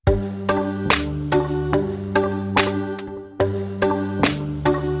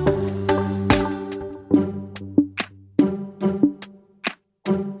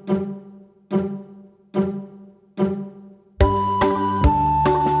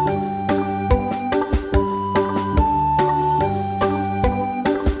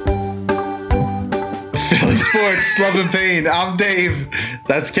Sports, Love and Pain. I'm Dave.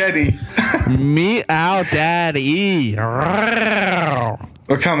 That's Kenny. Me out, Daddy.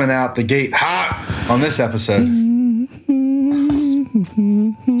 We're coming out the gate hot on this episode.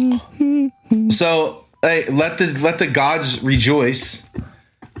 So, hey, let the gods rejoice.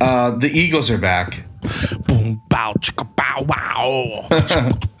 The Eagles are back. Boom, bow, chicka, bow, wow.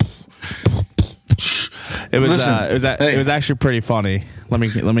 It was actually pretty funny. Let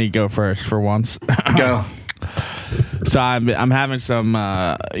me go first for once. Go. So I'm having some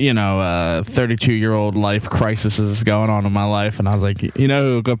 32-year-old life crises going on in my life, and I was like,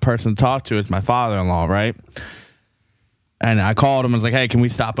 who a good person to talk to is my father-in-law, right? And I called him and was like, hey, can we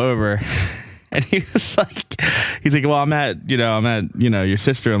stop over? And he's like, well, I'm at your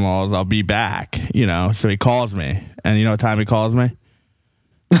sister-in-law's. I'll be back, So he calls me, and you know what time he calls me?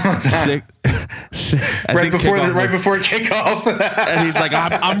 Right before kickoff. And he's like,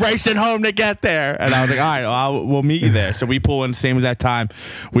 I'm racing home to get there. And I was like, all right, we'll meet you there. So we pull in same exact time.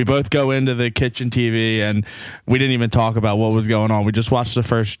 We both go into the kitchen TV, and we didn't even talk about what was going on. We just watched the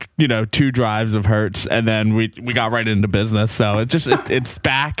first, 2 drives of Hurts, and then we got right into business. So it's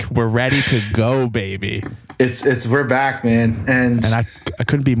back. We're ready to go, baby. We're back, man. And I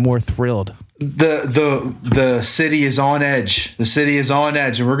couldn't be more thrilled. The city is on edge. The city is on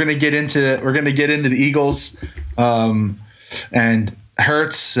edge, and we're gonna get into the Eagles, and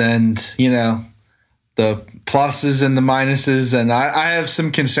Hurts, and the pluses and the minuses, and I have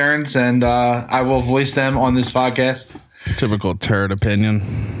some concerns, and I will voice them on this podcast. Typical turd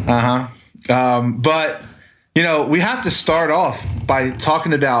opinion. But we have to start off by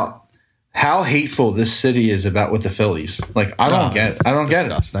talking about how hateful this city is with the Phillies. Like, I don't get it. I don't get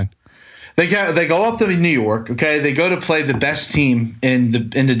it. They go up to New York, okay? They go to play the best team in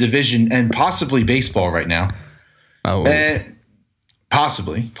the division and possibly baseball right now. Oh, and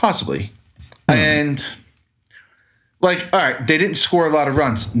possibly. And all right, they didn't score a lot of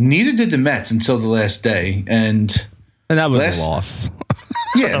runs. Neither did the Mets until the last day, and that was a loss.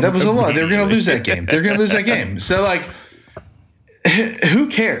 Yeah, that was a loss. They were going to lose that game. So who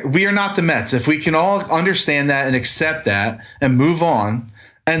cares? We are not the Mets. If we can all understand that and accept that and move on.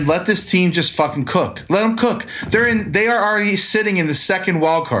 And let this team just fucking cook. Let them cook. They are already sitting in the second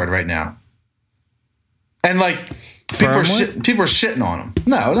wild card right now. And people are shitting on them.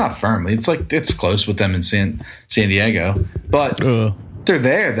 No, not firmly. It's close with them in San Diego, but they're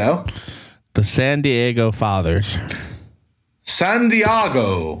there though. The San Diego Fathers. San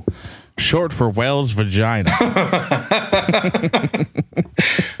Diego, short for whale's vagina.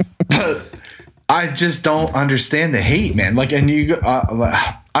 But I just don't understand the hate, man.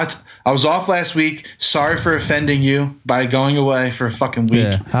 I was off last week. Sorry for offending you by going away for a fucking week.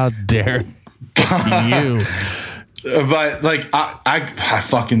 Yeah, how dare you? But I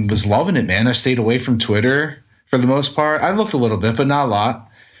fucking was loving it, man. I stayed away from Twitter for the most part. I looked a little bit, but not a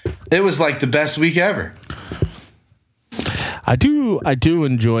lot. It was the best week ever. I do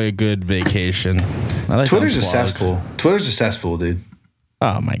enjoy a good vacation. Twitter's a cesspool. Twitter's a cesspool, dude.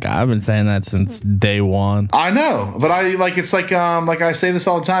 Oh my God, I've been saying that since day one. I know, but it's like I say this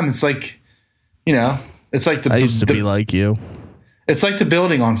all the time. It's it's like I used to be like you. It's like the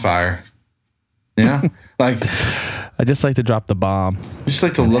building on fire. Yeah, I just like to drop the bomb. I just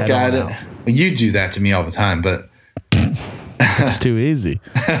like to look at it. Well, you do that to me all the time, but it's too easy.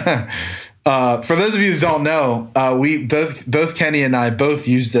 For those of you who don't know, we both Kenny and I both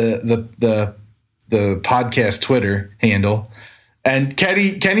use the podcast Twitter handle. And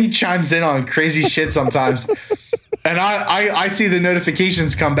Kenny chimes in on crazy shit sometimes. And I see the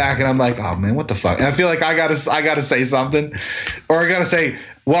notifications come back, and I'm like, oh man, what the fuck? And I feel like I gotta say something, or I gotta say,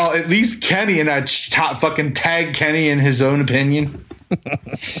 well, at least Kenny, and I fucking tag Kenny in his own opinion.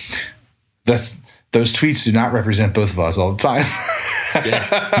 Those tweets do not represent both of us all the time.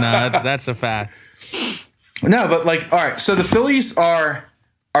 Yeah, no, that's a fact. No, but all right. So the Phillies are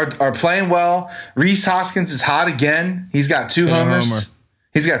playing well. Rhys Hoskins is hot again. He's got 2 homers.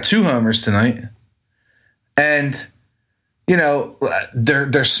 He's got 2 homers tonight. And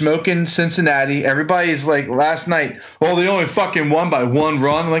they're smoking Cincinnati. Everybody's last night, well, they only fucking won by 1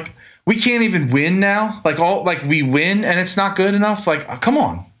 run. We can't even win now. We win and it's not good enough. Come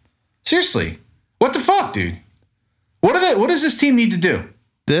on. Seriously. What the fuck, dude? What does this team need to do?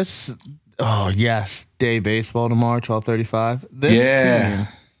 Day baseball tomorrow, 12:35.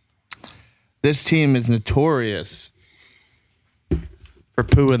 This team is notorious for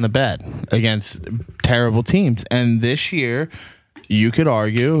poo in the bed against terrible teams. And this year, you could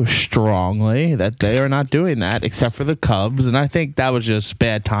argue strongly that they are not doing that, except for the Cubs. And I think that was just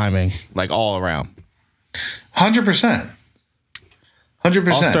bad timing, all around. 100%.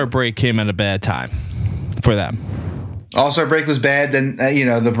 100%. All-Star break came at a bad time. for them. All-Star break was bad. Then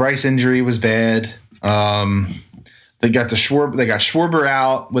the Bryce injury was bad. They got Schwarber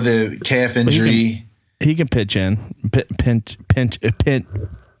out with a calf injury. He can pitch in, pinch hit.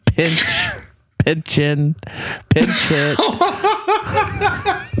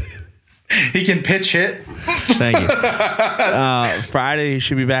 He can pitch hit. Thank you. Friday he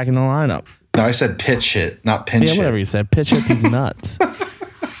should be back in the lineup. No, I said pitch hit, not pinch hit. Yeah, whatever you said. Pitch hit these nuts.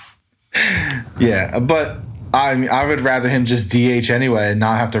 Yeah, but I would rather him just DH anyway and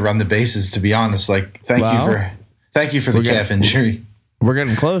not have to run the bases. To be honest, like thank you for the calf injury. We're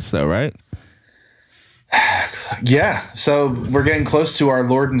getting close though, right? Yeah, so we're getting close to our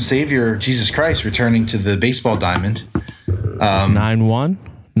Lord and Savior Jesus Christ returning to the baseball diamond. 9-1,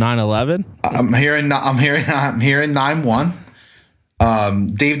 9-11. I'm hearing 9-1.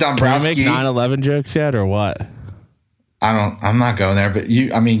 Dave Dombrowski. Can we make 9/11 jokes yet, or what? I'm not going there, but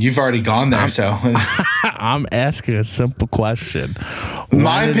you've already gone there. So I'm asking a simple question.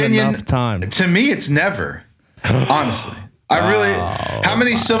 My opinion, enough time? To me, it's never. Honestly, how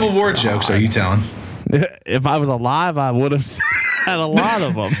many Civil War jokes are you telling? If I was alive, I would have had a lot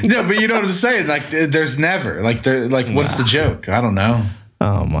of them. No, but you know what I'm saying. Like, there's never what's the joke? I don't know.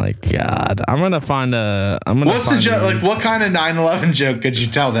 Oh my God! What's the joke? Like, what kind of 9/11 joke could you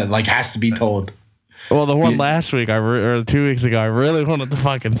tell that has to be told? Well, the one last week or 2 weeks ago, I really wanted to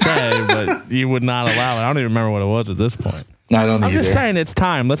fucking say, but you would not allow it. I don't even remember what it was at this point. I don't either. I'm just saying it's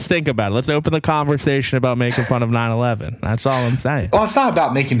time. Let's think about it. Let's open the conversation about making fun of 9/11. That's all I'm saying. Well, it's not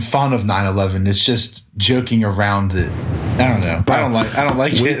about making fun of 9/11. It's just joking around it. I don't know. I don't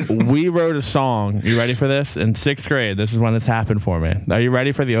like it. We wrote a song. You ready for this? In 6th grade, this is when this happened for me. Are you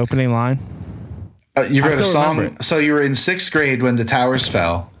ready for the opening line? You wrote a song. So you were in 6th grade when the towers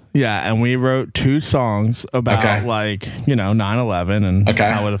fell. Yeah, and we wrote 2 songs about 9/11 and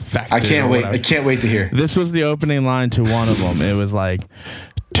how it affected. I can't wait to hear. This was the opening line to one of them. It was like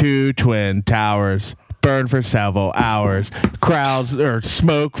 2 twin towers burned for several hours. Crowds or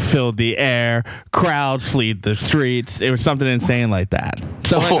smoke filled the air. Crowds fled the streets. It was something insane like that.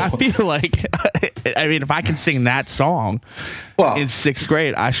 So I feel like, if I can sing that song in 6th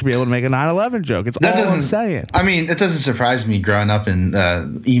grade, I should be able to make a 9/11 joke. It's all I'm saying. It doesn't surprise me growing up in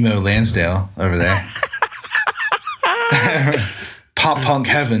emo Lansdale over there. Pop punk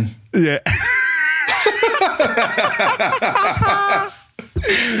heaven. Yeah.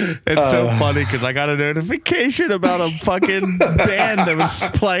 It's so funny because I got a notification about a fucking band that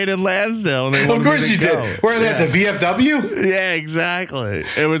was playing in Lansdale. And of course you did. Where are they at, the VFW? Yeah, exactly.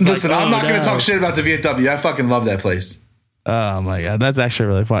 It was. Listen, I'm not going to talk shit about the VFW. I fucking love that place. Oh my God, that's actually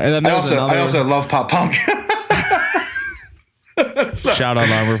really fun. And then I also love pop punk. Shout out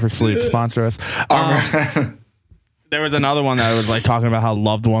Armor for Sleep, sponsor us. There was another one that was talking about how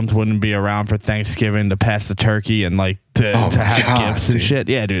loved ones wouldn't be around for Thanksgiving to pass the turkey and to have gifts and shit.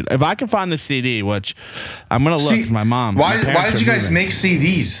 Yeah, dude. If I can find the CD, which I'm gonna look, my mom. Why did you guys make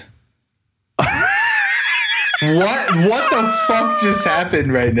CDs? What the fuck just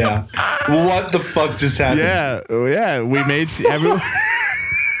happened right now? What the fuck just happened? Yeah. We made everyone.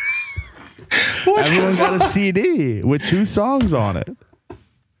 Everyone got a CD with 2 songs on it.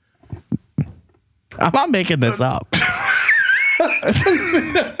 I'm not making this up.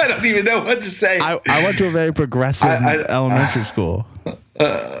 I don't even know what to say. I went to a very progressive elementary school.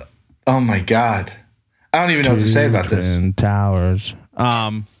 Oh my God. I don't even know what to say about this. Twin towers.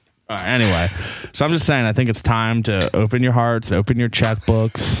 Anyway, so I'm just saying, I think it's time to open your hearts, open your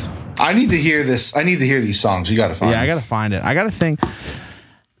checkbooks. I need to hear this. I need to hear these songs. You got to find it. Yeah, I got to find it. I got to think.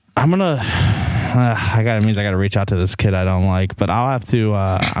 I'm going to... I gotta reach out to this kid I don't like, but I'll have to.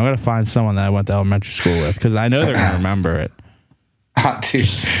 I'm gonna find someone that I went to elementary school with because I know they're gonna remember it. Dude,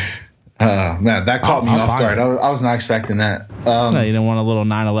 man, that caught me off guard. I was not expecting that. No, you didn't want a little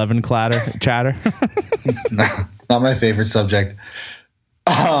 9/11 chatter? No, not my favorite subject.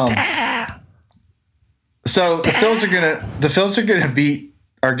 So the Phils are gonna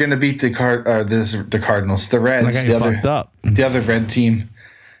beat the Cardinals, the Reds, the other red team.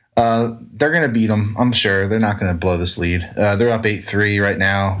 They're going to beat them, I'm sure. They're not going to blow this lead. They're up 8-3 right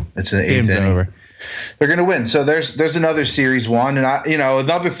now. It's an 8th inning. Over. They're going to win. So there's another series won. And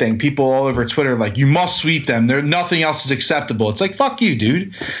another thing, people all over Twitter you must sweep them. Nothing else is acceptable. It's fuck you,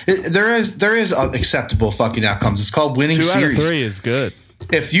 dude. There is acceptable fucking outcomes. It's called winning 2 series. 2 out of 3 is good.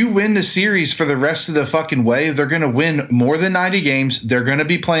 If you win the series for the rest of the fucking way, they're going to win more than 90 games. They're going to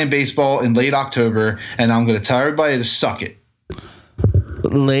be playing baseball in late October, and I'm going to tell everybody to suck it.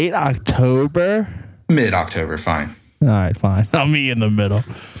 Late October? Mid-October, fine. All right, fine. I'll meet in the middle.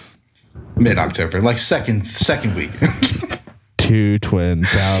 Mid-October, second week. 2 2 twin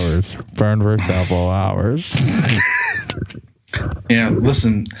towers burned for several hours. Yeah,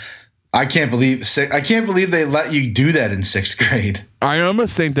 listen, I can't believe they let you do that in 6th grade. I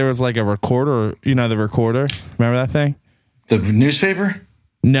almost think there was like a recorder, the recorder. Remember that thing? The newspaper?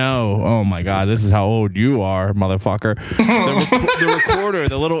 No. Oh my God. This is how old you are, motherfucker. The recorder,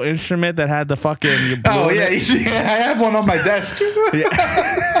 the little instrument that had the fucking. Oh, yeah. I have one on my desk.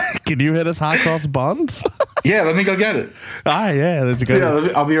 Yeah. Can you hit us hot cross buns? Yeah, let me go get it. All right, yeah. Let's go.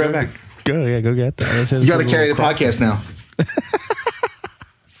 Yeah, I'll be right back. Go get that. You got to carry the podcast now.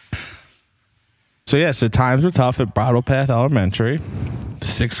 So times were tough at Bridle Path Elementary,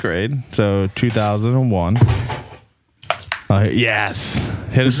 6th grade. So 2001. Yes,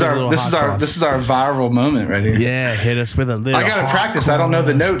 hit us with a little this is our viral moment right here. Yeah, hit us with a little. I gotta practice. I don't know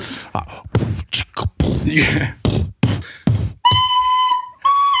the notes. Yeah.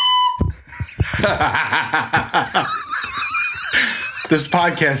 This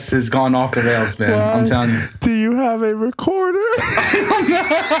podcast has gone off the rails, man. Why I'm telling you. Do you have a recorder?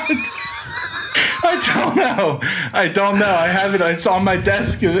 I don't know. I have it. It's on my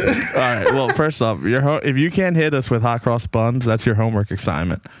desk. All right. Well, first off, if you can't hit us with hot cross buns, that's your homework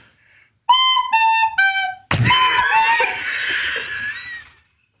assignment.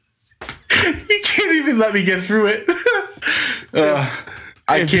 You can't even let me get through it.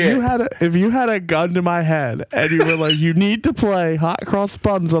 I can't. If you had a gun to my head and you were like, you need to play hot cross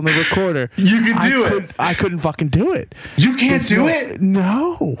buns on the recorder, you could do it. I couldn't fucking do it. You can't do it?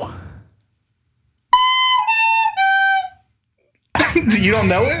 No. You don't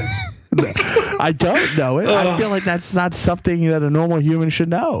know it? I don't know it. I feel like that's not something that a normal human should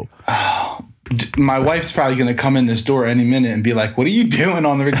know. My wife's probably going to come in this door any minute and be like, what are you doing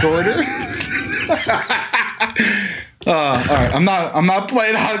on the recorder? All right. I'm not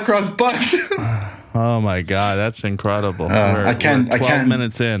playing hot cross buns. Oh my God. That's incredible. We're 12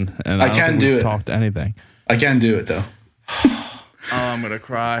 minutes in and I don't think we've talked anything. I can do it though. Oh, I'm going to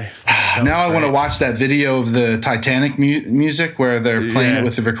cry. Now I want to watch that video of the Titanic music where they're playing it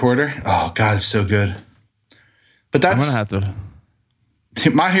with the recorder. Oh God, it's so good. But that's I'm going to have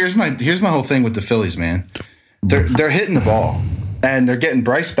to. Here's my whole thing with the Phillies, man. They're hitting the ball and they're getting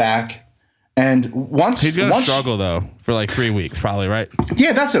Bryce back. And he's going to struggle though for like 3 weeks, probably, right?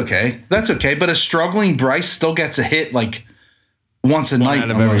 Yeah, that's okay. That's okay. But a struggling Bryce still gets a hit like once a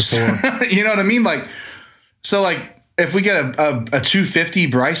night almost. You know what I mean? Like, so like. If we get a 250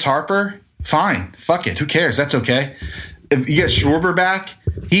 Bryce Harper, fine. Fuck it. Who cares? That's okay. If you get Schwarber back,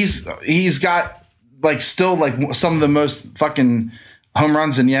 he's got like still like some of the most fucking home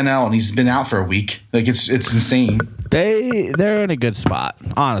runs in the NL, and he's been out for a week. Like it's insane. They're in a good spot,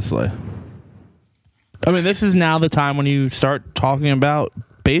 honestly. I mean, this is now the time when you start talking about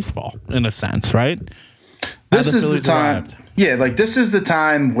baseball in a sense, right? This is the time. Yeah, like this is the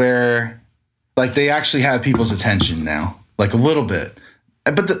time where. Like they actually have people's attention now, like a little bit.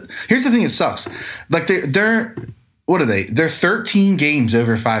 But here's the thing: it sucks. Like they're what are they? They're 13 games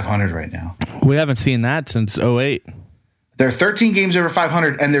over 500 right now. We haven't seen that since 2008. They're 13 games over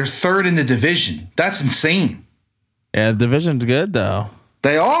 500, and they're third in the division. That's insane. Yeah, the division's good though.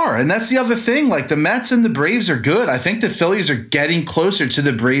 They are, and that's the other thing. Like the Mets and the Braves are good. I think the Phillies are getting closer to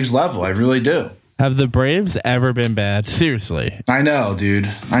the Braves level. I really do. Have the Braves ever been bad? Seriously. I know,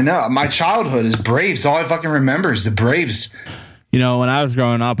 dude. I know. My childhood is Braves. All I fucking remember is the Braves. You know, when I was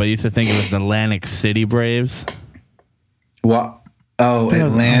growing up, I used to think it was the Atlantic City Braves. What? Oh,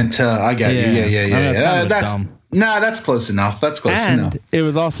 Atlanta. I got you. Yeah. That's close enough. That's close enough. It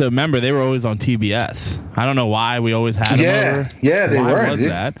was also, remember, they were always on TBS. I don't know why we always had them over. Yeah, they were. Why was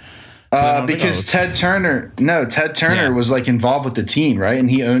that? So because Ted Turner was like involved with the team, right?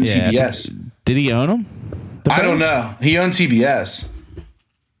 And he owned TBS. Did he own them? I don't know. He owned TBS.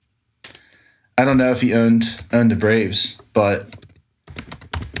 I don't know if he owned the Braves, but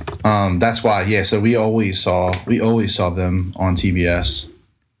that's why. Yeah, so we always saw them on TBS.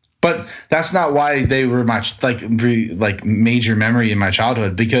 But that's not why they were my like major memory in my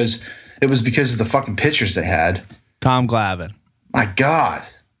childhood, because it was because of the fucking pitchers they had. Tom Glavine. My God.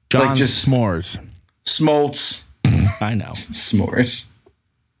 John like just S'mores. Smoltz. I know. S'mores.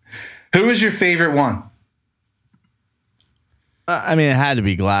 Who was your favorite one? I mean, it had to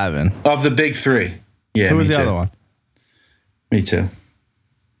be Glavine. Of the big three. Yeah, Who was the other one? Me too.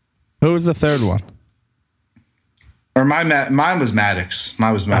 Who was the third one? Or mine was Maddox.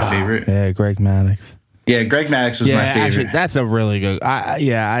 Mine was my favorite. Yeah, Greg Maddux. Yeah, Greg Maddux was my favorite. Actually, that's a really good.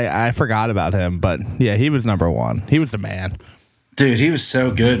 I forgot about him, but yeah, he was number one. He was the man. Dude, he was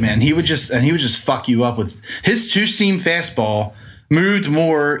so good, man. He would just fuck you up with his two-seam fastball. moved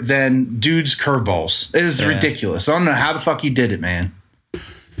more than dude's curveballs. It is ridiculous. I don't know how the fuck he did it, man.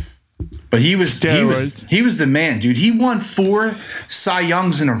 But he was the man, dude. He won 4 Cy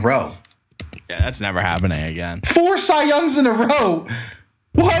Youngs in a row. Yeah, that's never happening again. 4 Cy Youngs in a row.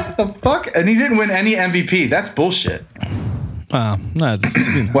 What the fuck? And he didn't win any MVP. That's bullshit. Well,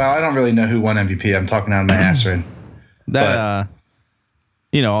 I don't really know who won MVP. I'm talking out of my ass right now.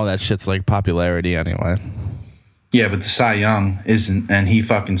 All that shit's like popularity anyway. Yeah, but the Cy Young isn't, and he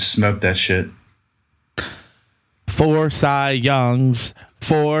fucking smoked that shit. 4 Cy Youngs.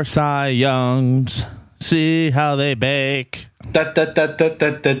 4 Cy Youngs. See how they bake. That's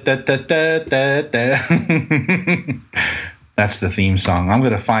the theme song. I'm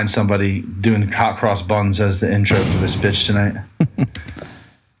going to find somebody doing hot cross buns as the intro for this bitch tonight.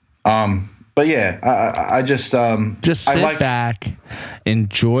 But yeah, I just sit back,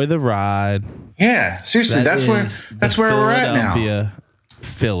 enjoy the ride. Yeah, seriously, that's where we're at now.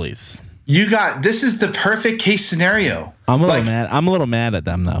 Phillies. This is the perfect case scenario. I'm a little mad. I'm a little mad at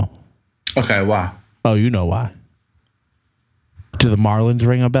them though. Okay, why? Oh, you know why? Do the Marlins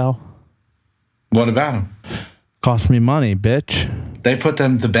ring a bell? What about them? Cost me money, bitch. They put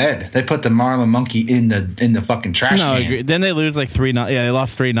them to bed. They put the Marlin monkey in the fucking trash can. Agree. Then they lose like 3-0. Yeah, they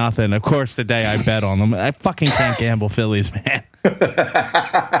lost 3-0. Of course, the day I bet on them, I fucking can't gamble Phillies, man.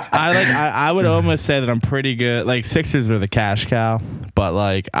 I would almost say that I'm pretty good. Like Sixers are the cash cow, but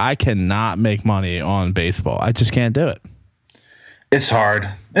like I cannot make money on baseball. I just can't do it. It's hard.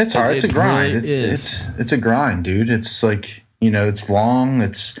 It's hard. It's a grind. It's a grind, dude. It's like it's long.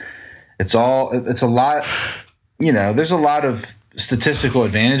 It's a lot. There's a lot of statistical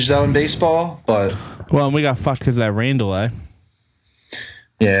advantage though in baseball, but we got fucked because of that rain delay.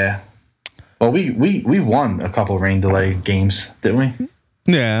 Yeah. Well, we won a couple of rain delay games, didn't we?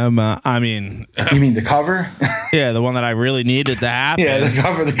 Yeah, I mean, you mean the cover? Yeah, the one that I really needed to happen. Yeah,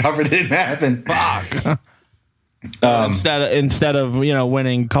 the cover didn't happen. Fuck. Instead of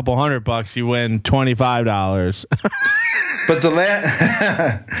winning a couple $100, you win $25. But the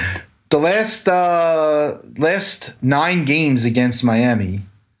last 9 games against Miami,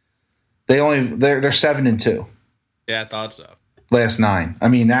 they're 7-2. Yeah, I thought so. Last 9. I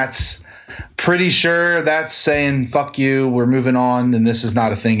mean, that's pretty sure that's saying fuck you. We're moving on, and this is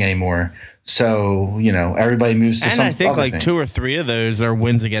not a thing anymore. So everybody moves to and some. And I think other like thing. 2 or 3 of those are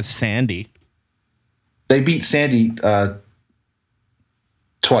wins against Sandy. They beat Sandy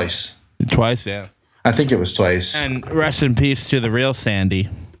twice. Twice, yeah. I think it was twice. And rest in peace to the real Sandy.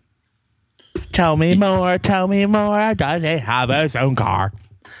 Tell me more. Does he have his own car?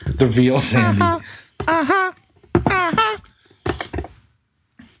 The real Sandy.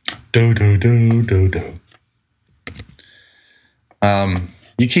 Do.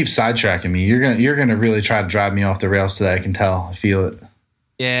 You keep sidetracking me. You're gonna really try to drive me off the rails today. I can tell. I feel it.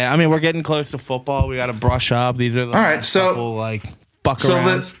 Yeah, I mean we're getting close to football. We got to brush up. These are the all right. So fuck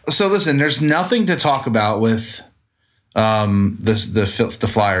around. So listen, there's nothing to talk about with the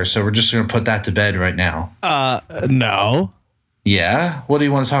Flyers. So we're just gonna put that to bed right now. No. Yeah. What do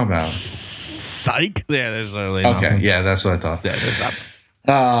you want to talk about? Psych. Yeah, there's literally okay. nothing. Yeah, that's what I thought. Yeah, there's nothing.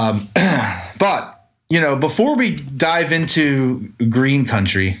 But before we dive into green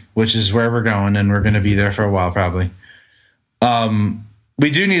country, which is where we're going, and we're going to be there for a while probably,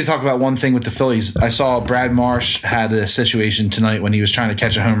 we do need to talk about one thing with the Phillies. I saw Brad Marsh had a situation tonight when he was trying to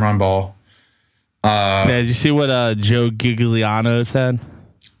catch a home run ball. Did you see what Joe Giuliano said?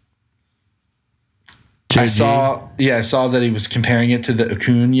 I saw that he was comparing it to the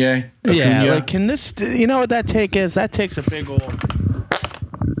Acuna. Yeah, like can this? You know what that take is? That takes a big old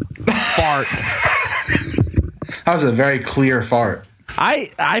fart. That was a very clear fart.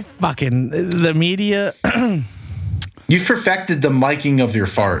 I fucking the media. You've perfected the miking of your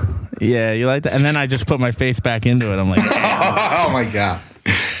fart. Yeah, you like that? And then I just put my face back into it. I'm like, oh my God.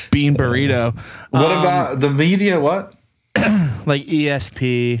 Bean burrito. What about the media? What? Like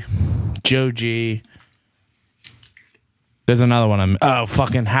ESP, Joe G. There's another one.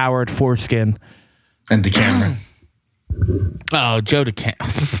 Fucking Howard Foreskin. And DeCamera. Oh, Joe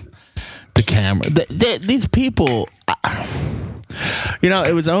DeCamera. These people,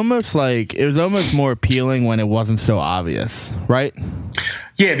 it was almost more appealing when it wasn't so obvious, right?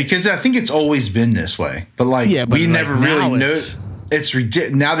 Yeah, because I think it's always been this way. But we never really know. It's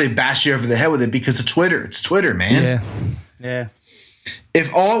ridiculous. Now they bash you over the head with it because of Twitter. It's Twitter, man. Yeah.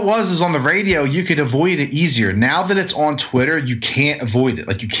 If all it was on the radio, you could avoid it easier. Now that it's on Twitter, you can't avoid it.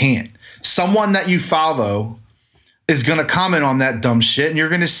 Like you can't. Someone that you follow is going to comment on that dumb shit, and you're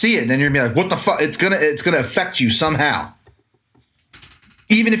going to see it. And then you're going to be like, what the fuck? It's going to affect you somehow.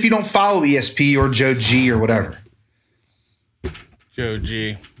 Even if you don't follow ESP or Joe G or whatever. Joe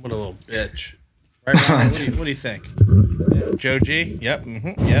G. What a little bitch. Right, Ryan? What do you think? Yeah. Joe G? Yep.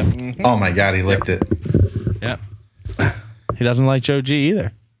 Mm-hmm. Yep. Mm-hmm. Oh, my God. He licked it. Yep. He doesn't like Joe G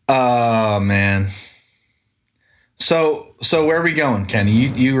either. Oh, man. So where are we going, Kenny?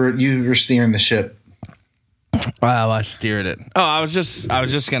 You were steering the ship. Well, I steered it. Oh, I was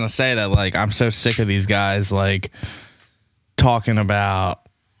just gonna say that, like, I'm so sick of these guys, like, talking about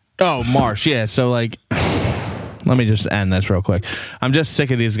Marsh. Yeah, so, like, let me just end this real quick. I'm just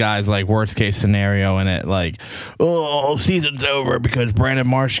sick of these guys, like, worst case scenario in it, like, oh, season's over because Brandon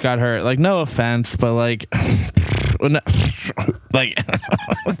Marsh got hurt. Like, no offense, but, like, like,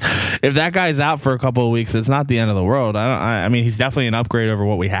 if that guy's out for a couple of weeks, it's not the end of the world. I mean, he's definitely an upgrade over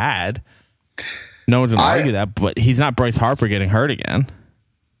what we had. No one's going to argue that, but he's not Bryce Harper getting hurt again.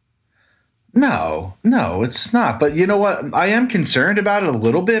 No, it's not. But you know what? I am concerned about it a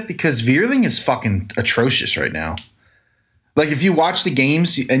little bit because Vierling is fucking atrocious right now. Like, if you watch the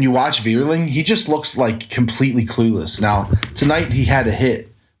games and you watch Vierling, he just looks like completely clueless. Now, tonight he had a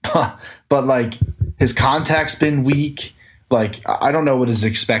hit, but like, his contact's been weak. Like, I don't know what his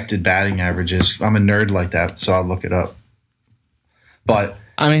expected batting average is. I'm a nerd like that, so I'll look it up. But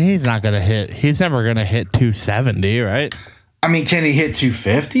I mean, he's not going to hit. He's never going to hit 270, right? I mean, can he hit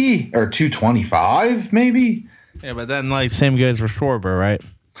 250 or 225 maybe? Yeah, but then, like, same goes for Schwarber, right?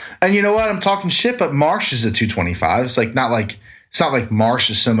 And you know what? I'm talking shit, but Marsh is at 225. It's not like Marsh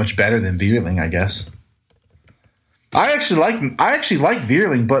is so much better than Vierling, I guess. I actually like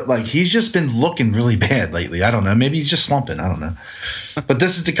Vierling, but like, he's just been looking really bad lately. I don't know. Maybe he's just slumping. I don't know. But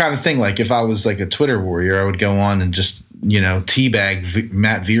this is the kind of thing, like, if I was like a Twitter warrior, I would go on and just, teabag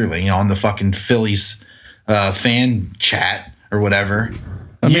Matt Vierling on the fucking Phillies fan chat or whatever.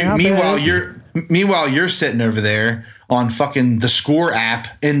 I mean, meanwhile you're sitting over there on fucking the Score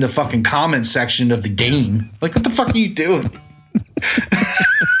app in the fucking comment section of the game. Like, what the fuck are you doing?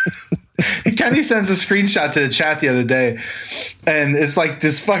 Kenny sends a screenshot to the chat the other day, and it's like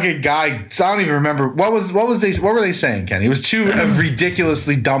this fucking guy. So I don't even remember what were they saying, Kenny? It was two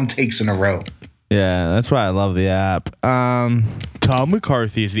ridiculously dumb takes in a row. Yeah, that's why I love the app. Tom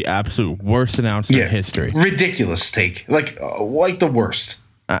McCarthy is the absolute worst announcer in history. Ridiculous take, like the worst.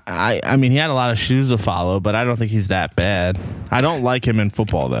 I mean, he had a lot of shoes to follow, but I don't think he's that bad. I don't like him in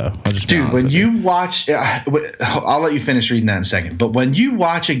football, though. Dude, when you watch, I'll let you finish reading that in a second. But when you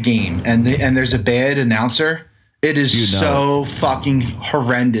watch a game and there's a bad announcer, it is so fucking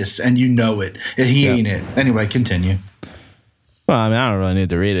horrendous, and you know it. He ain't it. Anyway, continue. Well, I mean, I don't really need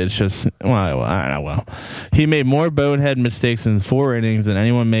to read it. It's just, I don't know. Well, he made more bonehead mistakes in 4 innings than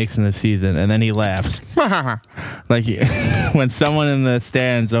anyone makes in the season, and then he laughs. Like, when someone in the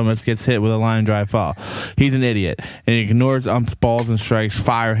stands almost gets hit with a line drive foul. He's an idiot, and he ignores umps, balls, and strikes.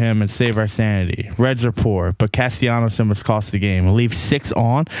 Fire him and save our sanity. Reds are poor, but Castellanos almost cost the game. Leave 6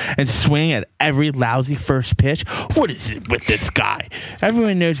 on and swing at every lousy first pitch. What is it with this guy?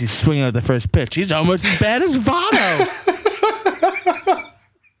 Everyone knows he's swinging at the first pitch. He's almost as bad as Votto.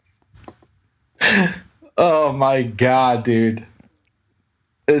 Oh my god, dude,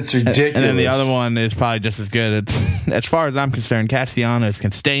 it's ridiculous. And then the other one is probably just as good. It's, as far as I'm concerned, Castellanos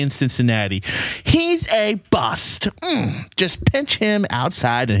can stay in Cincinnati. He's a bust. Just pinch him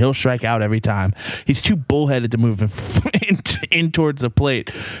outside and he'll strike out every time. He's too bullheaded to move in towards the plate,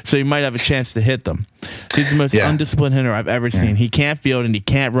 so he might have a chance to hit them. He's the most undisciplined hitter I've ever seen. He can't field and he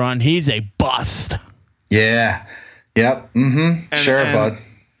can't run. He's a bust. Yeah. Yep. Mm-hmm. Sure, bud.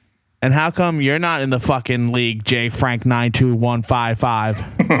 And how come you're not in the fucking league, J. Frank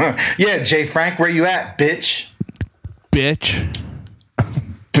 92155? Yeah, J. Frank, where you at, bitch? Bitch.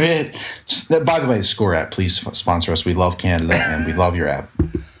 By the way, Score app, please sponsor us. We love Canada and we love your app.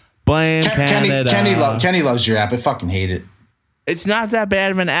 Blame Canada. Kenny loves your app. I fucking hate it. It's not that bad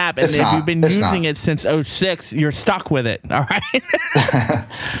of an app, and if you've been using it since 2006, you're stuck with it. All right.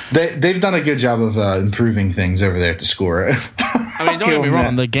 They've done a good job of improving things over there at the Score. I mean, don't get me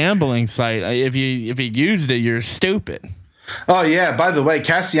wrong. The gambling site, if you used it, you're stupid. Oh yeah. By the way,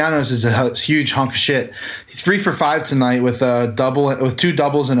 Castellanos is a huge hunk of shit. 3 for 5 tonight with a double, with 2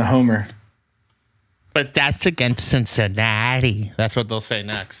 doubles and a homer. But that's against Cincinnati. That's what they'll say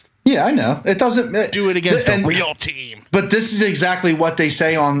next. Yeah, I know. It doesn't do it against a real team. But this is exactly what they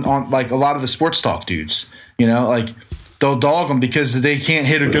say on like a lot of the sports talk dudes. Like, they'll dog them because they can't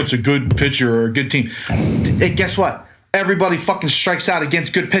hit against a good pitcher or a good team. And guess what? Everybody fucking strikes out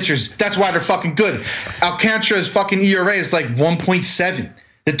against good pitchers. That's why they're fucking good. Alcantara's fucking ERA is like 1.7.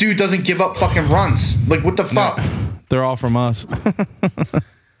 The dude doesn't give up fucking runs. Like, what the fuck? No, they're all from us. Piece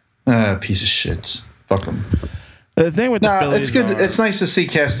of shits. Fuck them. The thing with the Phillies, it's good. It's nice to see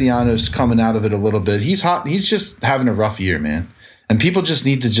Castellanos coming out of it a little bit. He's hot. He's just having a rough year, man. And people just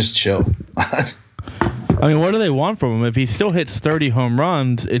need to just chill. I mean, what do they want from him? If he still hits 30 home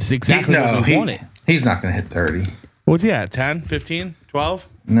runs, it's exactly what we wanted. He's not going to hit 30. What's he at? 10, 15, 12?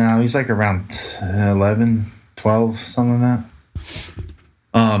 No, he's like around 11, 12, something like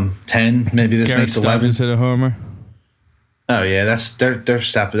that. 10, maybe this Garrett makes 11. Stubbs hit a homer. Oh yeah, they're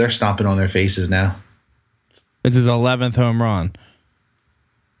stomping on their faces now. It's his 11th home run.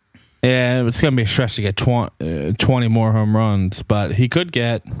 Yeah, it's going to be a stretch to get 20 more home runs, but he could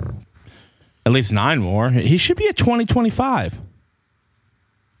get at least 9 more. He should be at 20-25.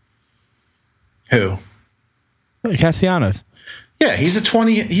 Who? Castellanos. Yeah, he's a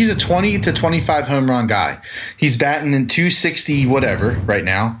 20 to 25 home run guy. He's batting in 260 whatever right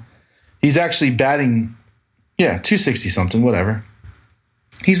now. He's actually batting 260 something, whatever.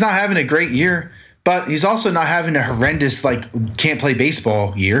 He's not having a great year, but he's also not having a horrendous can't play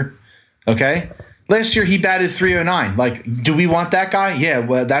baseball year. Okay? Last year he batted 309. Do we want that guy? Yeah,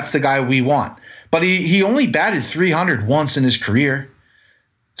 well, that's the guy we want. But he only batted 300 once in his career.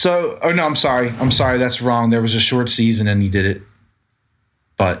 So, no, I'm sorry, that's wrong. There was a short season and he did it.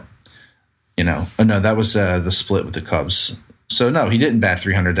 But, no, that was the split with the Cubs. So, no, he didn't bat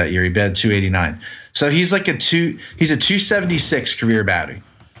 300 that year. He batted 289. So, he's he's a 276 career batter.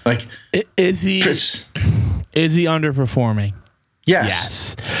 Is he underperforming?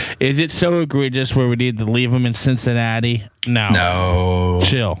 Yes. Is it so egregious where we need to leave him in Cincinnati? No.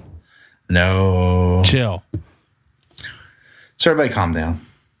 Chill. No. Chill. So, everybody calm down.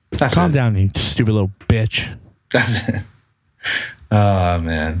 Calm down, you stupid little bitch. That's it. Oh,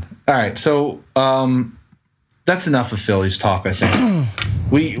 man. All right. So, that's enough of Phillies talk, I think.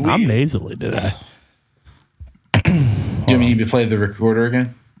 I'm nasally today. You want me to play the recorder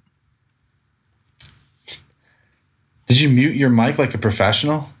again? Did you mute your mic like a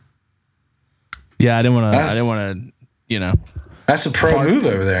professional? Yeah, I didn't want to, That's a pro move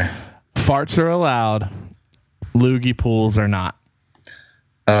over there. Farts are allowed. Loogie pools are not.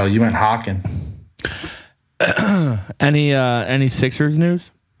 Oh, you went hawking. Any Sixers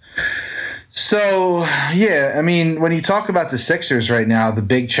news? So, yeah, I mean, when you talk about the Sixers right now, the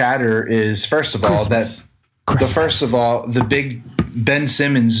big chatter is, first of all, the big Ben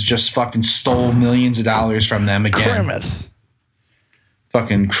Simmons just fucking stole millions of dollars from them again.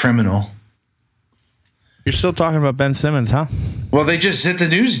 Fucking criminal. You're still talking about Ben Simmons, huh? Well, they just hit the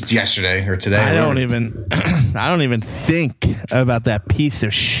news yesterday or today. I don't even think about that piece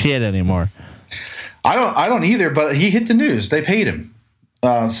of shit anymore. I don't either, but he hit the news. They paid him.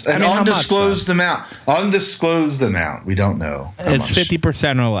 An undisclosed amount. Undisclosed amount. We don't know. It's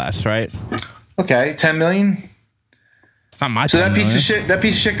 50% or less, right? Okay, $10 million. It's not my. So that piece of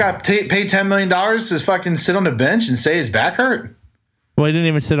shit got paid $10 million to fucking sit on the bench and say his back hurt. Well, he didn't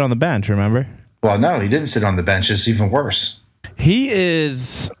even sit on the bench. Remember? Well, no, he didn't sit on the bench. It's even worse. He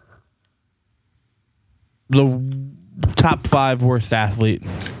is the top 5 worst athlete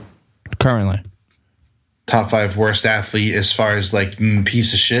currently. Top 5 worst athlete as far as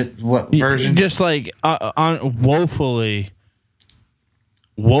piece of shit. What version? Just woefully.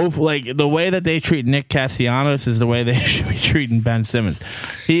 The way that they treat Nick Castellanos is the way they should be treating Ben Simmons.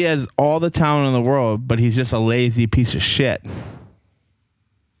 He has all the talent in the world, but he's just a lazy piece of shit.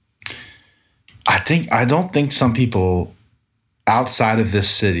 I don't think some people outside of this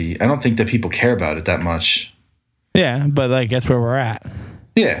city, I don't think that people care about it that much. Yeah, but that's where we're at.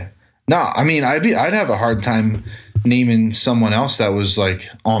 Yeah. No, I mean, I'd have a hard time naming someone else that was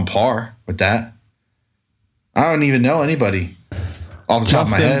on par with that. I don't even know anybody off the top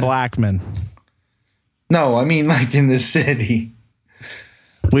of my head. Justin Blackman. No, I mean in the city.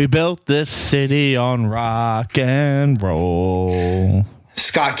 We built this city on rock and roll.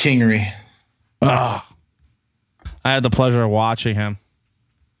 Scott Kingery. I had the pleasure of watching him.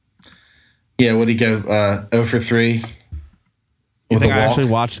 Yeah, what did he go? 0 for 3. You think I actually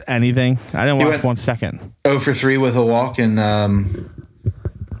watched anything? I didn't watch 1 second. 0 for 3 with a walk and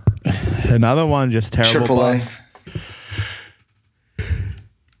another one, just terrible. AAA.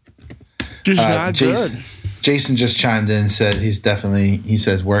 Just not good. Jason just chimed in and said he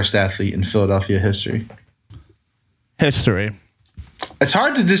said worst athlete in Philadelphia history. It's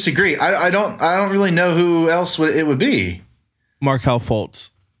hard to disagree. I don't really know who else it would be. Markelle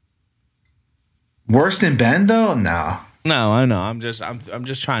Fultz. Worse than Ben though? No. No, I know. I'm just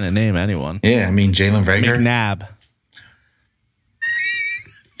trying to name anyone. Yeah, I mean Jalen Rager. McNabb.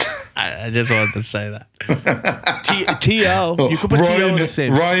 I just wanted to say that. T.O. You could put T.O. in the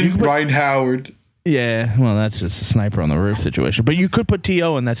same. Ryan Howard. Yeah, well, that's just a sniper on the roof situation. But you could put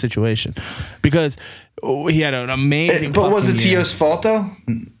T.O. in that situation because he had an amazing. But was it T.O.'s fault though?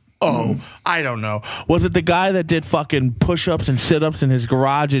 I don't know. Was it the guy that did fucking push-ups and sit-ups in his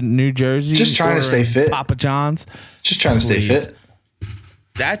garage in New Jersey? Just trying to stay fit. Papa John's? Just trying to stay fit.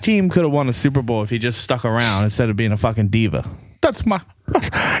 That team could have won a Super Bowl if he just stuck around instead of being a fucking diva. That's my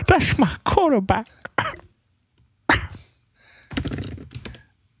quarterback.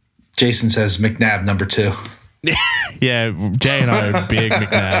 Jason says McNabb number 2. Yeah, Jay and I are big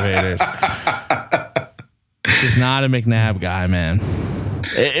McNabb haters. Just not a McNabb guy, man.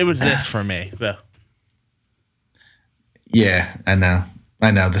 It was this for me. Though. Yeah, I know.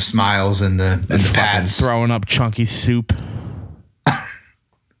 The smiles and the pads. Throwing up chunky soup.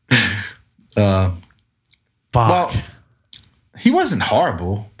 Fuck. Well, he wasn't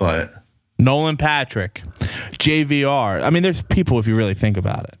horrible, but Nolan Patrick, JVR. I mean, there's people if you really think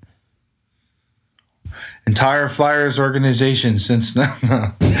about it. Entire Flyers organization since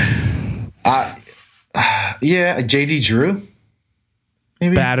yeah, JD Drew,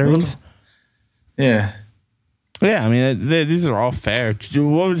 maybe batteries. Yeah, I mean these are all fair.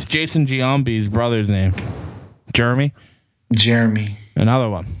 What was Jason Giambi's brother's name? Jeremy. Another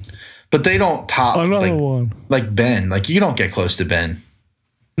one. But they don't top another one like Ben. Like you don't get close to Ben.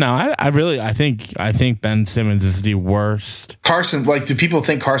 No, I think Ben Simmons is the worst. Carson, like, do people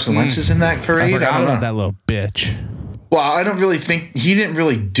think Carson Wentz is in that parade? I forgot about that little bitch. Well, I don't really think he didn't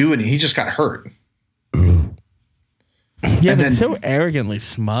really do it. He just got hurt. Yeah, but so arrogantly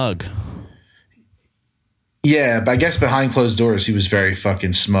smug. Yeah, but I guess behind closed doors, he was very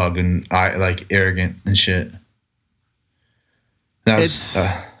fucking smug and arrogant and shit. That was,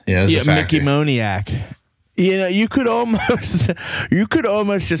 it was a Mickey Moniak. You know, you could almost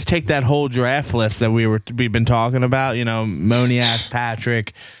just take that whole draft list that we've been talking about. You know, Moniak,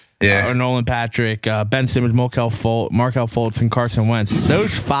 Patrick, or Nolan Patrick, Ben Simmons, Markel Fultz, and Carson Wentz.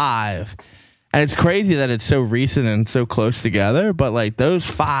 Those 5, and it's crazy that it's so recent and so close together. But like those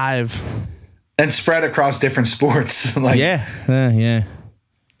 5, and spread across different sports. yeah.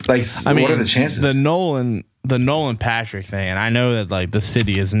 Like, I mean, what are the chances? The Nolan Patrick thing, and I know that like the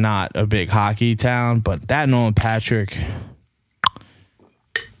city is not a big hockey town, but that Nolan Patrick,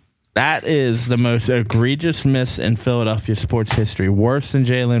 that is the most egregious miss in Philadelphia sports history. Worse than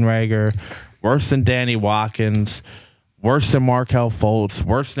Jalen Reagor, worse than Danny Watkins, worse than Markel Fultz,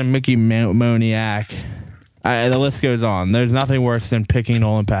 worse than Mickey Moniak. The list goes on. There's nothing worse than picking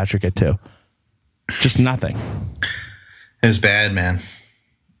Nolan Patrick at 2. Just nothing. It was bad, man.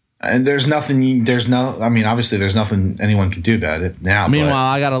 And obviously there's nothing anyone can do about it now. Meanwhile,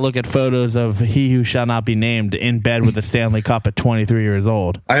 I got to look at photos of he who shall not be named in bed with the Stanley Cup at 23 years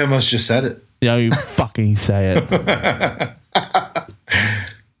old. I almost just said it. Yeah, you fucking say it.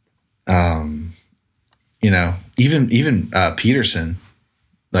 Even Peterson,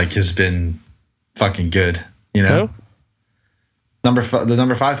 like, has been fucking good. You know, Who? The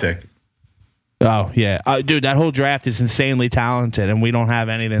number 5 pick. Oh, yeah. Dude, that whole draft is insanely talented, and we don't have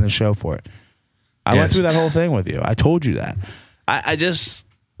anything to show for it. I went through that whole thing with you. I told you that. I just...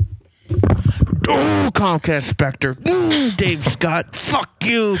 Oh, Comcast Spectre. Dave Scott. Fuck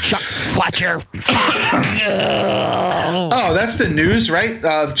you, Chuck Fletcher. Oh, that's the news, right?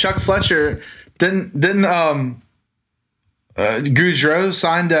 Chuck Fletcher didn't Goudreau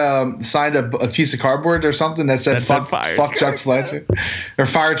signed a piece of cardboard or something that said fuck Chuck Fletcher or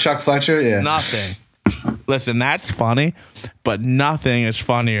fire Chuck Fletcher. Yeah, nothing. Listen, that's funny, but nothing is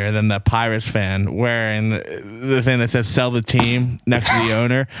funnier than the Pirates fan wearing the thing that says "sell the team" next to the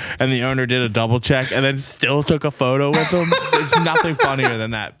owner, and the owner did a double check and then still took a photo with him. There's nothing funnier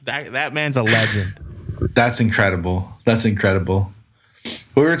than that. That man's a legend. That's incredible.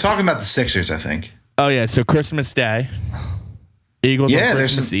 We were talking about the Sixers, I think. Oh yeah, so Christmas Day. Eagles on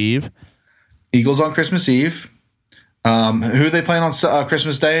Christmas Eve. Eagles on Christmas Eve. Who are they playing on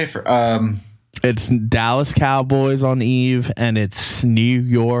Christmas Day? It's Dallas Cowboys on Eve, and it's New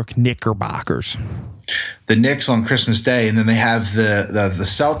York Knickerbockers. The Knicks on Christmas Day, and then they have the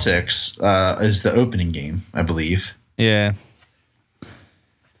Celtics as the opening game, I believe. Yeah.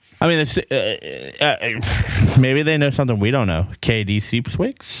 I mean, maybe they know something we don't know. KD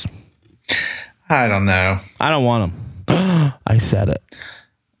sweepstakes? I don't know. I don't want them. I said it.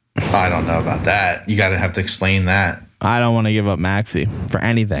 I don't know about that. You got to have to explain that. I don't want to give up Maxey for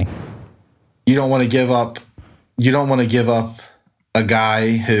anything. You don't want to give up. You don't want to give up a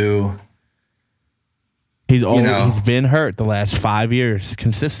guy who he's been hurt the last 5 years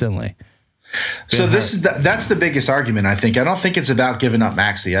consistently. So that's the biggest argument, I think. I don't think it's about giving up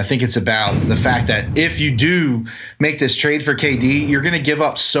Maxey. I think it's about the fact that if you do make this trade for KD, you're going to give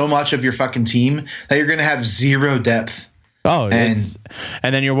up so much of your fucking team that you're going to have zero depth. Oh, and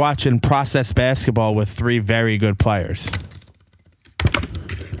then you're watching process basketball with 3 very good players.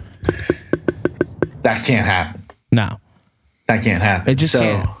 That can't happen. No. That can't happen. It just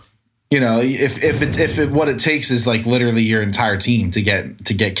can't. You know, if what it takes is like literally your entire team to get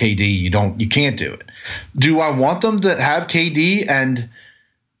KD, you can't do it. Do I want them to have KD and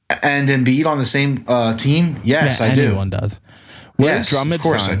Embiid on the same team? Yes, I do. Anyone does. Yes, Drummond of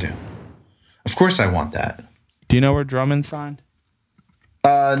course signed? I do. Of course I want that. Do you know where Drummond signed?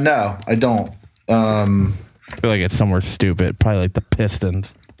 No, I don't. I feel like it's somewhere stupid, probably like the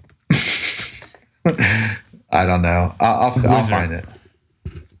Pistons. I don't know. I'll find it.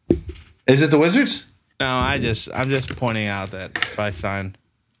 Is it the Wizards? No, I'm just pointing out that if I sign.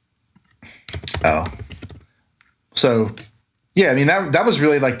 Oh. So, yeah, I mean that was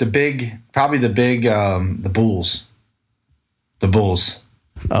really like the big the Bulls. The Bulls.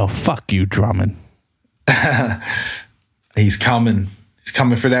 Oh, fuck you, Drummond. He's coming. He's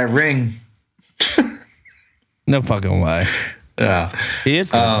coming for that ring. No fucking way. Yeah. He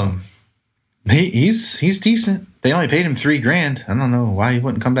is. He's decent. They only paid him $3,000. I don't know why he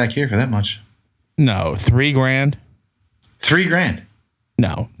wouldn't come back here for that much. No, $3,000. $3,000.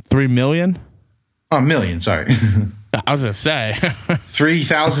 No, 3 million. Oh, $1 million. Sorry. I was gonna say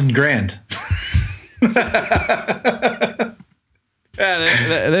 3,000 grand.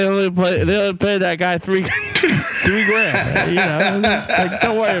 Yeah, they only paid that guy $3,000. You know, it's like,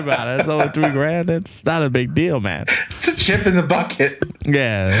 don't worry about it. It's only $3,000. It's not a big deal, man. It's a chip in the bucket.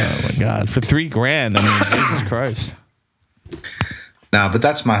 Yeah. Oh my God, for $3,000. I mean, Jesus Christ. No, but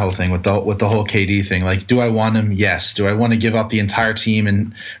that's my whole thing with the whole KD thing. Like, do I want him? Yes. Do I want to give up the entire team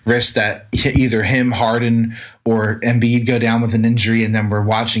and risk that either him, Harden, or Embiid go down with an injury and then we're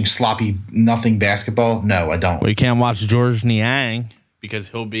watching sloppy nothing basketball? No, I don't. Well, you can't watch George Niang because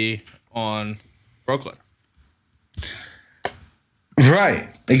he'll be on Brooklyn. Right.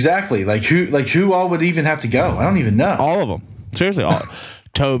 Exactly. Like who all would even have to go? I don't even know. All of them. Seriously, all.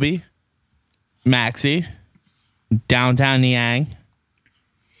 Toby, Maxey, Downtown Niang.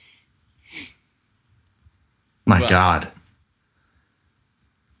 My God.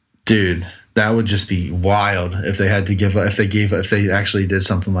 Dude, that would just be wild if they had to if they actually did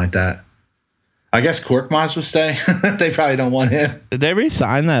something like that. I guess Korkmaz would stay. They probably don't want him. Did they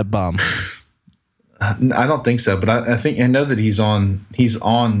re-sign that bum? I don't think so, but I know that he's on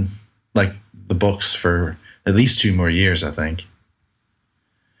like the books for at least 2 more years, I think.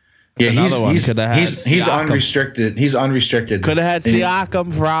 Yeah, he's unrestricted. He's unrestricted. Could have had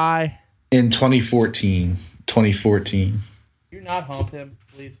Siakam Fry in 2014. You not hump him,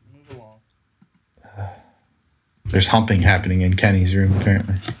 please move along. There's humping happening in Kenny's room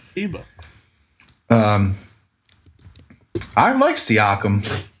apparently. Eba. I like Siakam.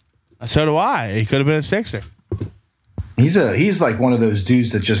 So do I. He could have been a Sixer. He's like one of those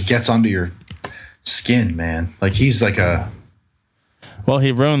dudes that just gets under your skin, man. Like he's like Well,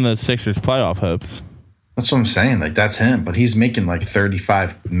 he ruined the Sixers' playoff hopes. That's what I'm saying. Like that's him, but he's making like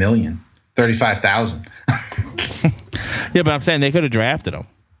 35,000. Yeah, but I'm saying they could have drafted him.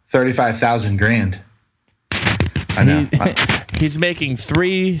 35,000 grand. I know. He's making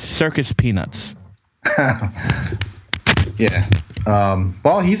 3 circus peanuts. Yeah.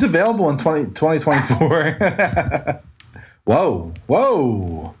 Well, he's available in 2024.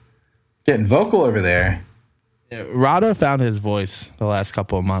 Whoa. Getting vocal over there. Yeah, Rado found his voice the last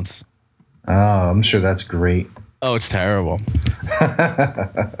couple of months. Oh, I'm sure that's great. Oh, it's terrible.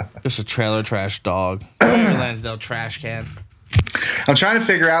 Just a trailer trash dog. Lansdale trash can. I'm trying to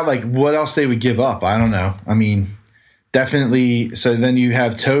figure out like what else they would give up. I don't know. I mean, definitely. So then you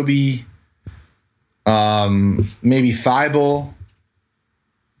have Toby, maybe Thibault.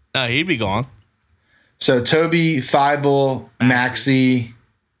 No, he'd be gone. So Toby, Thibault, Maxey,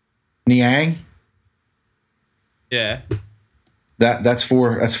 Niang. Yeah. That's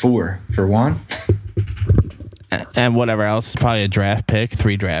 4. That's 4 for one. And whatever else, probably a draft pick,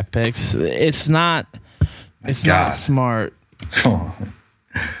 3 draft picks. It's not smart.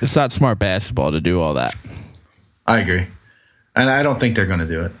 It's not smart basketball to do all that. I agree. And I don't think they're going to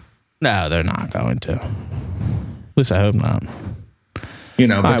do it. No, they're not going to. At least I hope not. You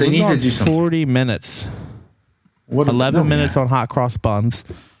know, but they need to do something. 40 minutes. 11 minutes on hot cross buns.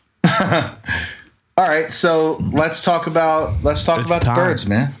 All right, so let's talk about the Birds,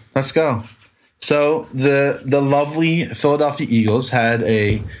 man. Let's go. So the lovely Philadelphia Eagles had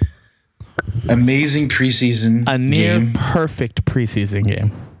a amazing preseason game. Perfect preseason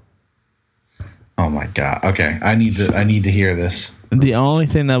game. Oh my God. Okay. I need to hear this. The only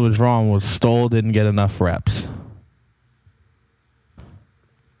thing that was wrong was Stoll didn't get enough reps.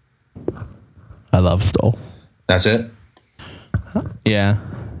 I love Stoll. That's it? Yeah.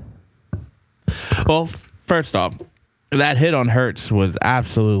 Well, first off, that hit on Hurts was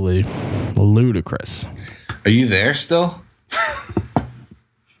absolutely Ludicrous. Are you there still?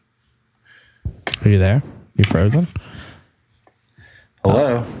 Are you there? You frozen?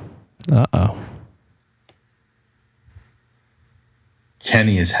 Hello? Uh-oh.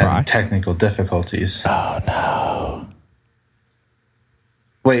 Kenny is having Bri? technical difficulties. Oh, no.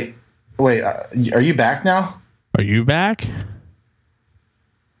 Wait. Are you back now? Are you back?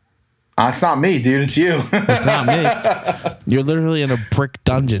 It's not me, dude. It's you. It's not me. You're literally in a brick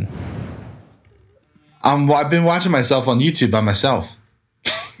dungeon. I've been watching myself on YouTube by myself.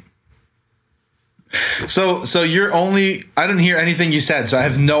 So you're only. I didn't hear anything you said, so I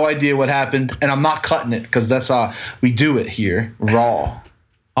have no idea what happened, and I'm not cutting it because that's how we do it here, raw.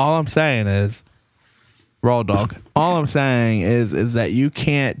 All I'm saying is, raw dog. All I'm saying is that you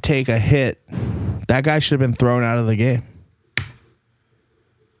can't take a hit. That guy should have been thrown out of the game.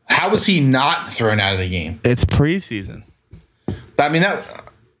 How was he not thrown out of the game? It's preseason. I mean that.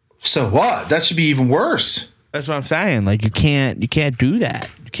 So what? That should be even worse. That's what I'm saying. Like you can't do that.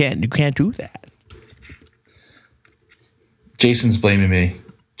 You can't do that. Jason's blaming me.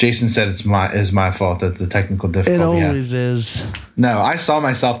 Jason said it's my fault that the technical difficulty. It always is. No, I saw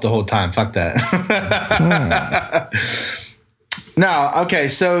myself the whole time. Fuck that. No, okay.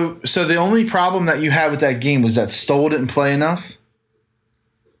 So the only problem that you had with that game was that Stoll didn't play enough.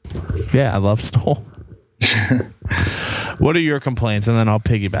 Yeah, I love Stoll. What are your complaints? And then I'll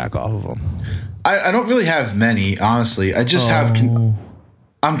piggyback off of them. I don't really have many, honestly. I just have.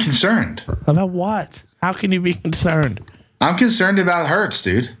 I'm concerned. About what? How can you be concerned? I'm concerned about Hurts,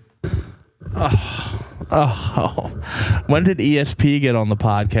 dude. Oh. When did ESP get on the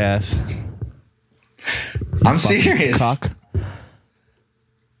podcast? I'm serious. Cuck.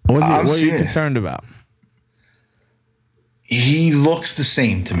 What are you concerned about? He looks the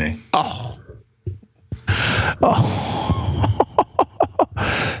same to me. Oh.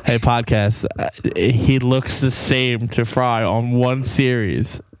 Hey, podcast. He looks the same to Fry on one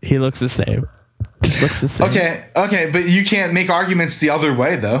series. He looks the same. Looks the same. Okay, but you can't make arguments the other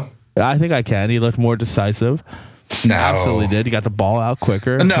way, though. I think I can. He looked more decisive. No, Absolutely did. He got the ball out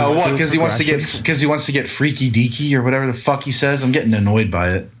quicker. No, what? Because he wants to get freaky deaky or whatever the fuck he says. I'm getting annoyed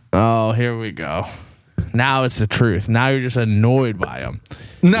by it. Oh, here we go. Now it's the truth. Now you're just annoyed by him.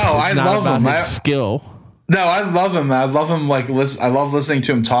 No, I love him. His skill. No, I love him. I love him. Like, I love listening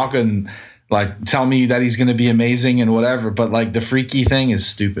to him talk and like tell me that he's going to be amazing and whatever. But like the freaky thing is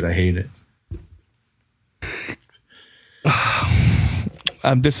stupid. I hate it.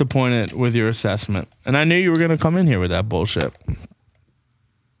 I'm disappointed with your assessment, and I knew you were going to come in here with that bullshit.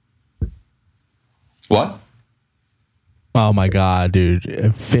 What? Oh my god,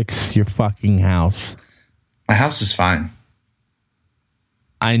 dude! Fix your fucking house. My house is fine.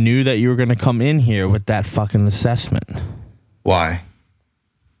 I knew that you were going to come in here with that fucking assessment. Why?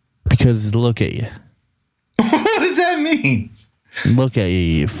 Because look at you. What does that mean? Look at you,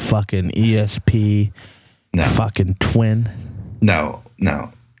 you fucking ESP, fucking twin. No.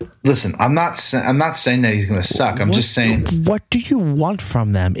 Listen, I'm not saying that he's going to suck. I'm just saying. What do you want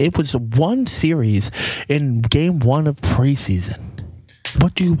from them? It was one series in game 1 of preseason.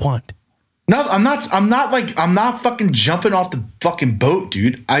 What do you want? No, I'm not fucking jumping off the fucking boat,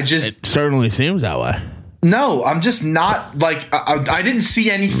 dude. It certainly seems that way. No, I'm just not like I didn't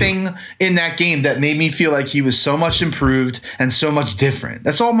see anything in that game that made me feel like he was so much improved and so much different.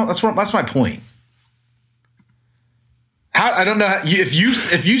 That's my point. I don't know if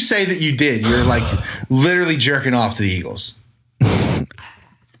you say that you did, you're like literally jerking off to the Eagles.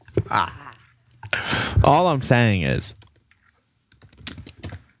 All I'm saying is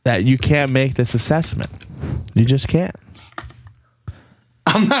that you can't make this assessment. You just can't.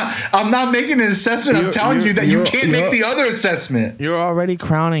 I'm not making an assessment. I'm telling you that you can't make the other assessment. You're already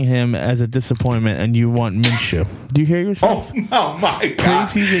crowning him as a disappointment, and you want Minshew. Do you hear yourself? Oh my god!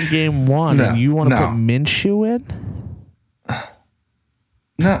 Preseason game 1, and you want to put Minshew in?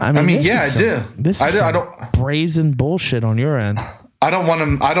 No, I mean yeah, I do. This is I don't brazen bullshit on your end. I don't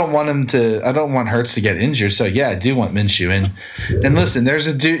want Hurts to get injured. So yeah, I do want Minshew in. And listen, there was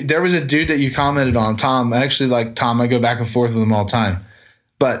a dude that you commented on, Tom. I actually like Tom. I go back and forth with him all the time.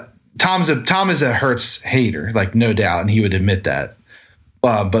 But Tom is a Hurts hater, like no doubt, and he would admit that.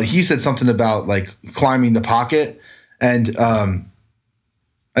 But he said something about like climbing the pocket, and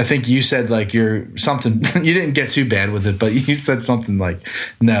I think you said like you're something. You didn't get too bad with it, but you said something like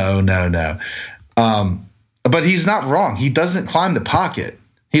no. But he's not wrong. He doesn't climb the pocket.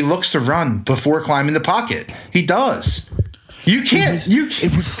 He looks to run before climbing the pocket. He does. You can't.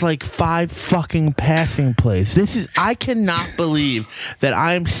 It was like 5 fucking passing plays. I cannot believe that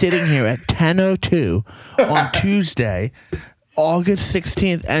I'm sitting here at 10:02 on Tuesday August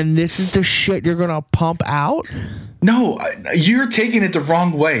 16th, and this is the shit you're gonna pump out? No, you're taking it the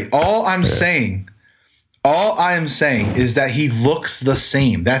wrong way. All I am saying is that he looks the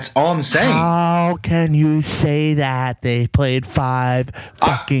same. That's all I'm saying. How can you say that? They played 5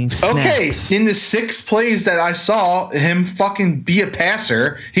 fucking snaps. Okay, in the 6 plays that I saw him fucking be a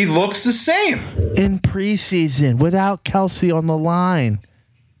passer, he looks the same. In preseason, without Kelsey on the line.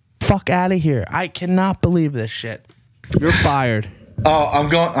 Fuck out of here. I cannot believe this shit. You're fired. Oh, I'm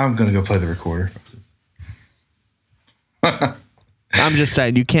gonna go play the recorder. I'm just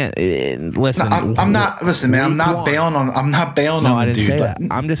saying you can't listen. No, I'm not. Listen, man. I'm not bailing on I the didn't dude. say that.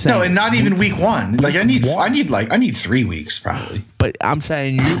 I'm just saying. No, and not even week 1. Like I need 3 weeks probably. But I'm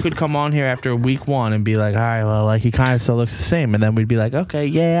saying you could come on here after week 1 and be like, all right, well, like he kind of still looks the same, and then we'd be like, okay,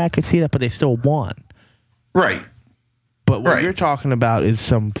 yeah, I could see that, but they still won. Right. But what you're talking about is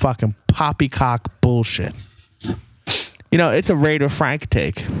some fucking poppycock bullshit. You know, it's a Raider Frank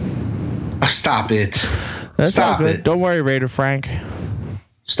take. Stop it. Stop it. Don't worry, Raider Frank.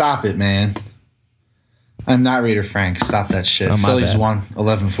 Stop it, man. I'm not Raider Frank. Stop that shit. Phillies won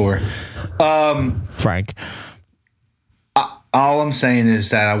 11-4. Frank. All I'm saying is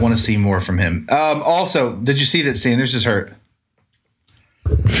that I want to see more from him. Also, did you see that Sanders is hurt?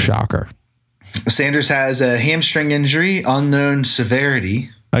 Shocker. Sanders has a hamstring injury, unknown severity.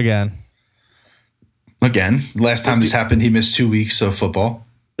 Again. Last time this happened, he missed 2 weeks of football.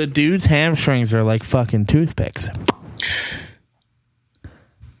 The dude's hamstrings are like fucking toothpicks.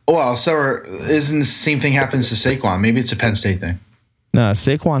 Well, isn't the same thing happens to Saquon? Maybe it's a Penn State thing. No,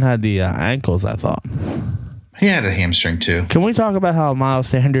 Saquon had the ankles, I thought. He had a hamstring too. Can we talk about how Miles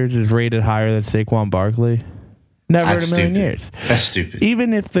Sanders is rated higher than Saquon Barkley? Never in a million years. That's stupid. Even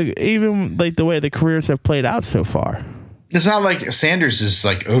the way the careers have played out so far. It's not like Sanders is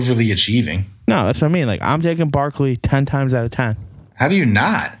like overly achieving. No, that's what I mean. Like I'm taking Barkley 10 times out of 10. How do you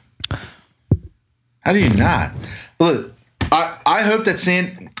not? Look, I hope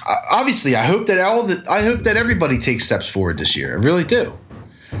that obviously I hope that everybody takes steps forward this year. I really do.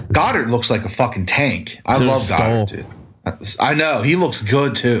 Goddard looks like a fucking tank. I love Goddard, dude. I know he looks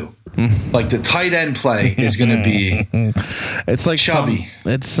good too. Like the tight end play is going to be. It's like chubby.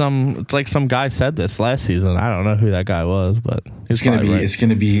 It's like some guy said this last season. I don't know who that guy was, but it's going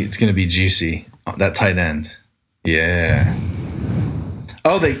to be juicy. That tight end. Yeah.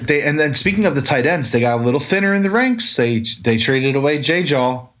 Oh, they and then speaking of the tight ends, they got a little thinner in the ranks. They traded away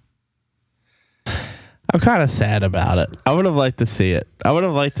J-Jaw. I'm kind of sad about it. I would have liked to see it. I would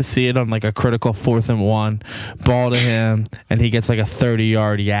have liked to see it on like a critical 4th and 1, ball to him, and he gets like a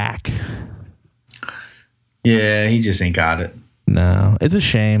 30-yard yak. Yeah, he just ain't got it. No, it's a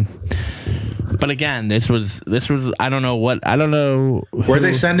shame. But again, this was I don't know. Where'd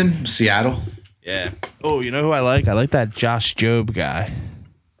they send him? Seattle. Yeah. Oh, you know who I like? I like that Josh Jobe guy.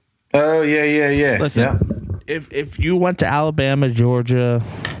 Oh yeah. Listen, if you went to Alabama, Georgia,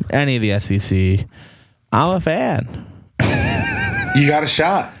 any of the SEC, I'm a fan. You got a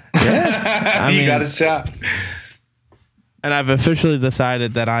shot. Yeah. You got a shot. And I've officially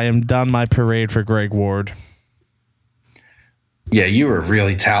decided that I am done my parade for Greg Ward. Yeah, you were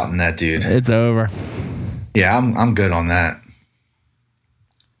really touting that dude. It's over. Yeah, I'm good on that.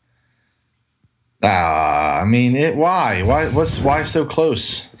 I mean, why? Why so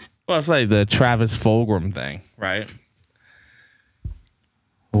close? Well, it's like the Travis Fulgham thing, right?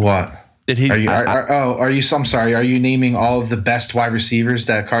 What? Did he? Are you? I'm sorry. Are you naming all of the best wide receivers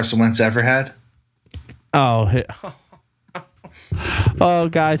that Carson Wentz ever had? Oh,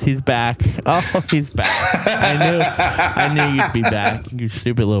 guys, he's back. Oh, he's back. I knew you'd be back. You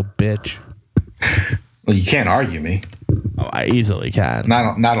stupid little bitch. Well, you can't argue me. Oh, I easily can.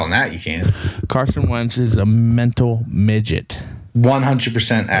 Not on that you can. Carson Wentz is a mental midget.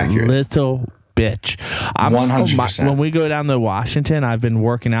 100% accurate. Little bitch. 100%. When we go down to Washington, I've been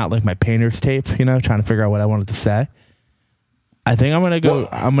working out like my painter's tape, trying to figure out what I wanted to say. I think I'm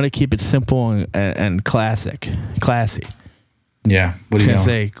gonna keep it simple and classy. Yeah. What are you gonna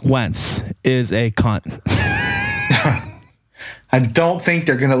say? Wentz is a cunt. I don't think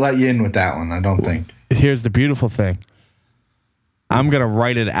they're gonna let you in with that one. I don't think. Here's the beautiful thing. I'm gonna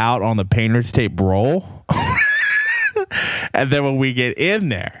write it out on the painter's tape roll, and then when we get in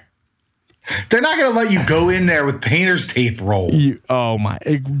there, they're not gonna let you go in there with painter's tape roll.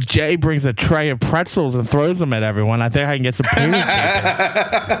 Jay brings a tray of pretzels and throws them at everyone. I think I can get some painter's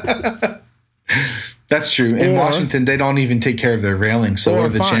tape. That's true. In Washington, they don't even take care of their railing. So what are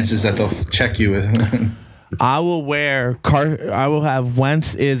the chances that they'll check you with? I will have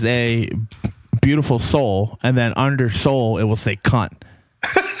Wentz is a beautiful soul, and then under soul it will say cunt,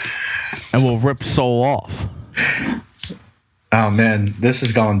 and we'll rip soul off. Oh man, this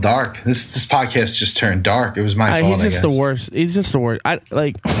is going dark. This podcast just turned dark. It was my fault. He's just the worst. He's just the worst. I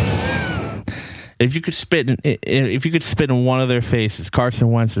like. If you could spit in one of their faces,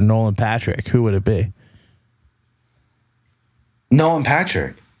 Carson Wentz or Nolan Patrick, who would it be? Nolan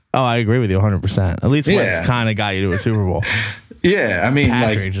Patrick. Oh, I agree with you 100%. At least Wentz kind of got you to a Super Bowl. Yeah, I mean,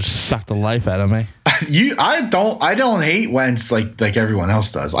 Patrick just sucked the life out of me. I don't hate Wentz like everyone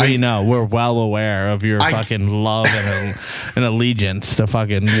else does. We're well aware of your fucking love and allegiance to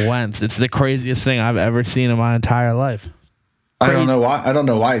fucking Wentz. It's the craziest thing I've ever seen in my entire life. Crazy. I don't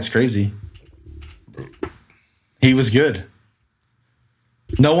know why it's crazy. He was good.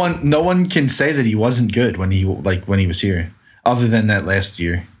 No one can say that he wasn't good when he was here, other than that last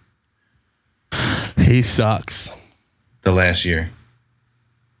year. He sucks. The last year.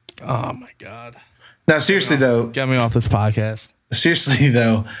 Oh my God. Now seriously though, get me off this podcast. Seriously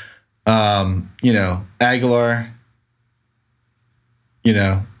though, Aguilar,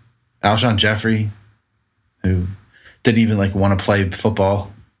 Alshon Jeffrey, who didn't even want to play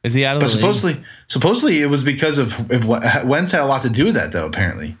football. Is he out of the league? Supposedly it was because of Wentz had a lot to do with that though,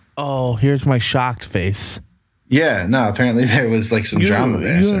 apparently. Oh, here's my shocked face. Yeah, no, apparently there was some drama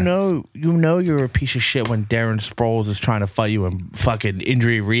there. You know you're a piece of shit when Darren Sproles is trying to fight you in fucking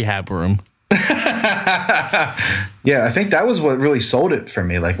injury rehab room. Yeah, I think that was what really sold it for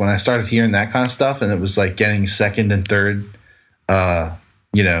me. Like when I started hearing that kind of stuff and it was getting second and third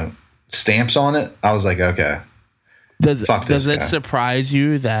stamps on it, I was like, okay. Does it surprise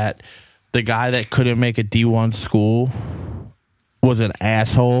you that the guy that couldn't make a D1 school was an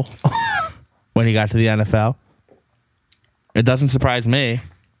asshole when he got to the NFL? It doesn't surprise me.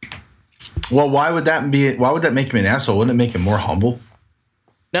 Well, why would that make him an asshole? Wouldn't it make him more humble?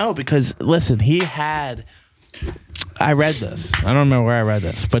 No, because listen, I read this. I don't remember where I read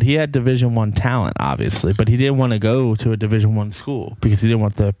this, but he had Division I talent, obviously, but he didn't want to go to a Division I school because he didn't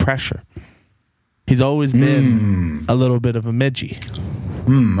want the pressure. He's always been a little bit of a midgie.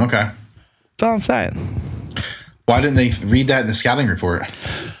 Okay. That's all I'm saying. Why didn't they read that in the scouting report?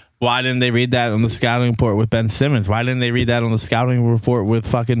 Why didn't they read that on the scouting report with Ben Simmons? Why didn't they read that on the scouting report with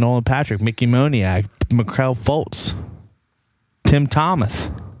fucking Nolan Patrick, Mickey Moniak, Markelle Fultz, Tim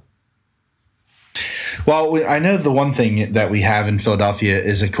Thomas? Well, I know the one thing that we have in Philadelphia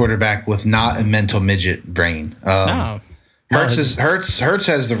is a quarterback with not a mental midget brain. No. Hurts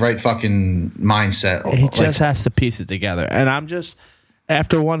has the right fucking mindset. He just has to piece it together. And I'm just...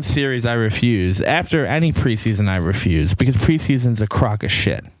 After one series, I refuse. After any preseason, I refuse. Because preseason's a crock of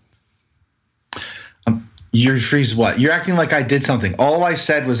shit. You refuse what? You're acting like I did something. All I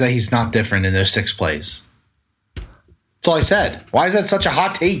said was that he's not different in those 6 plays. That's all I said. Why is that such a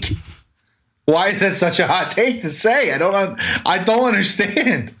hot take? Why is that such a hot take to say? I don't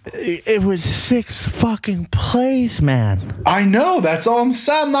understand. It was 6 fucking plays, man. I know. That's all I'm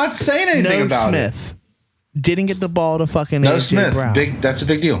saying. I'm not saying anything about Smith. Didn't get the ball to fucking No AJ Smith. Brown. That's a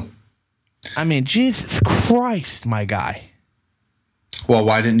big deal. I mean, Jesus Christ, my guy. Well,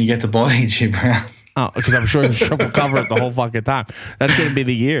 why didn't you get the ball to AJ Brown? Oh, because I'm sure there's triple cover it the whole fucking time. That's going to be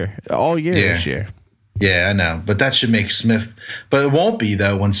the year. All year this year. Yeah, I know. But that should make Smith. But it won't be,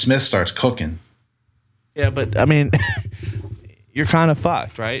 though, when Smith starts cooking. Yeah, but, I mean, you're kind of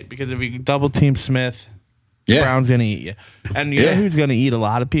fucked, right? Because if you double team Smith, Brown's going to eat you. And you know who's going to eat a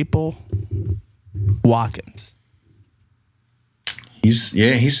lot of people? Watkins.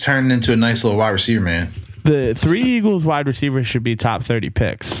 He's turned into a nice little wide receiver, man. The 3 Eagles wide receivers should be top 30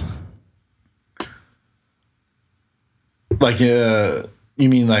 picks. You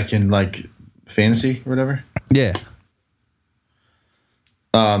mean in fantasy or whatever? Yeah.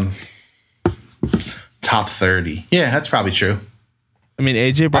 Top 30. Yeah, that's probably true. I mean,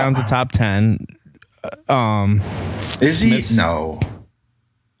 AJ Brown's a top 10. Is he? No.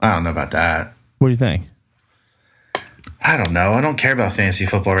 I don't know about that. What do you think? I don't know. I don't care about fantasy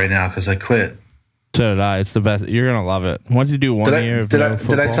football right now because I quit. So did I. It's the best. You're gonna love it. Once you do one year of football.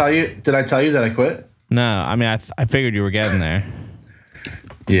 Did I tell you that I quit? No, I mean I figured you were getting there.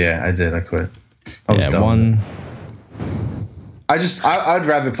 Yeah, I did. I quit. I was done one. I'd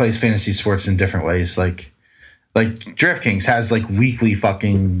rather play fantasy sports in different ways. Like DraftKings has weekly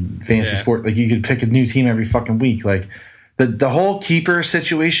fucking fantasy sport. Like you could pick a new team every fucking week. Like the whole keeper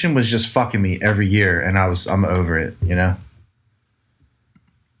situation was just fucking me every year, and I'm over it.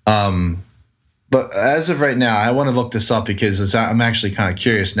 But as of right now, I want to look this up because I'm actually kind of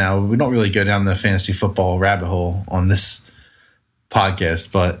curious now. We don't really go down the fantasy football rabbit hole on this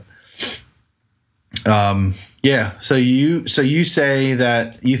podcast, but yeah. So you say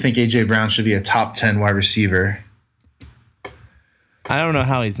that you think AJ Brown should be a top 10 wide receiver. I don't know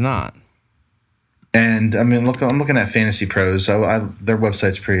how he's not. And I mean, I'm looking at Fantasy Pros. Their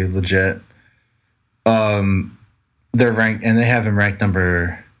website's pretty legit. They're ranked, and they have him ranked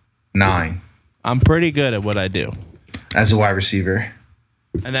number 9 I'm pretty good at what I do. as a wide receiver.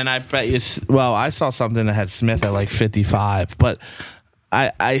 And then I bet you. Well, I saw something that had Smith at like 55, but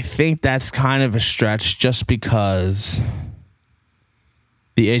I think that's kind of a stretch just because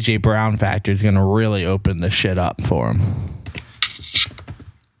the AJ Brown factor is going to really open the shit up for him.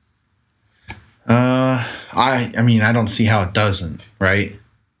 I mean, I don't see how it doesn't, right?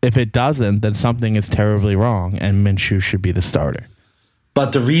 If it doesn't, then something is terribly wrong, and Minshew should be the starter.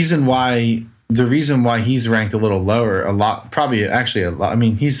 But the reason why he's ranked a little lower, I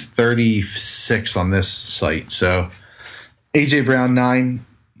mean, he's 36 on this site. So AJ Brown 9,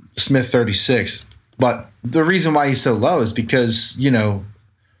 Smith 36. But the reason why he's so low is because,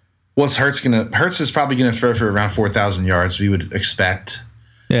 what's Hurts is probably gonna throw for around 4,000 yards, we would expect.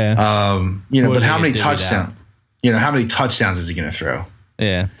 Yeah. But how many touchdowns? How many touchdowns is he gonna throw?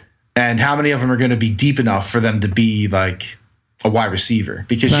 Yeah. And how many of them are going to be deep enough for them to be like a wide receiver?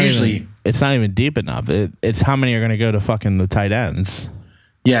 Because usually it's not even deep enough. It's how many are going to go to fucking the tight ends.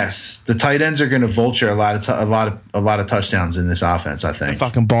 Yes, the tight ends are going to vulture a lot of touchdowns in this offense, I think.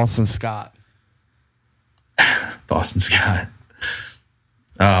 Fucking Boston Scott. Boston Scott.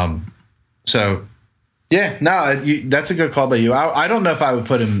 So yeah, no, that's a good call by you. I don't know if I would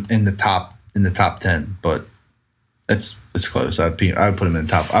put him in the top 10, but it's close. I would put him in the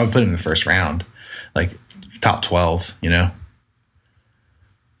top. I would put him in the first round, like top 12. I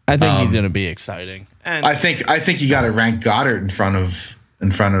think he's going to be exciting. And I think you got to rank Goddard in front of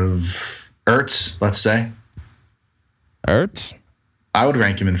Ertz. Let's say Ertz. I would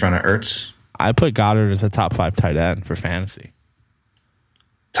rank him in front of Ertz. I put Goddard as a top 5 tight end for fantasy.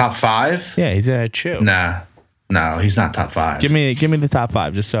 Top 5? Yeah, he's at 2. Nah, no, he's not top 5. Give me the top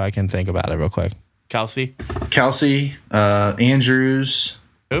 5 just so I can think about it real quick. Kelsey, Andrews.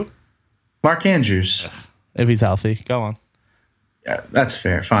 Who? Mark Andrews. If he's healthy, go on. Yeah, that's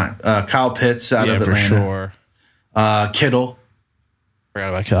fair. Fine. Kyle Pitts out of Atlanta. For sure. Kittle. Forgot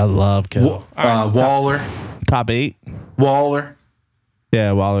about Kittle. I love Kittle. Waller. Top 8. Waller.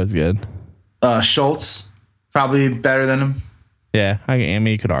 Yeah, Waller's good. Schultz, probably better than him. Yeah, I mean,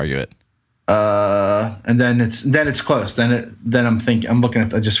 you could argue it. And then it's close. Then I'm looking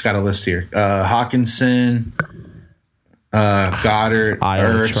at. I just got a list here. Hawkinson, Goddard, Iowa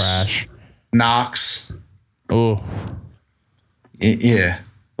Ertz, trash, Knox. Oh, yeah,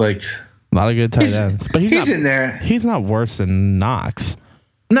 like a lot of good tight ends. But he's in there. He's not worse than Knox.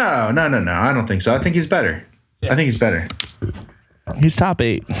 No. I don't think so. I think he's better. Yeah. I think he's better. He's top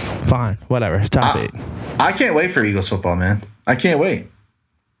 8. Fine, whatever. He's top 8. I can't wait for Eagles football, man. I can't wait.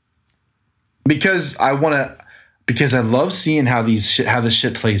 Because I love seeing how this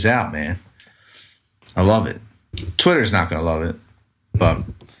shit plays out, man. I love it. Twitter's not gonna love it, but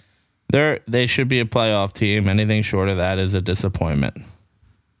they should be a playoff team. Anything short of that is a disappointment.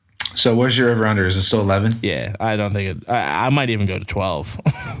 So where's your over under? Is it still 11? Yeah, I don't think it. I might even go to 12.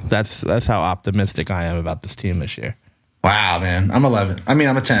 That's how optimistic I am about this team this year. Wow, man, I'm 11. I mean,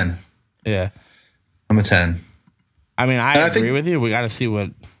 I'm a 10. Yeah, I'm a 10. I mean, I agree with you. We got to see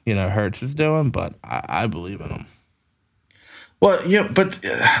what Hurts is doing, but I believe in him. Well, but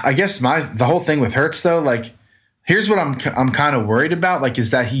I guess the whole thing with Hurts though, like, here's what I'm kind of worried about, like, is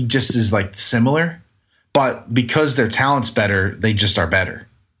that he just is like similar, but because their talent's better, they just are better.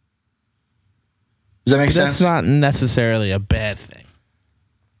 Does that make sense? That's not necessarily a bad thing.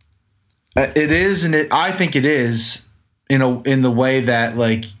 It is, and I think it is in the way that,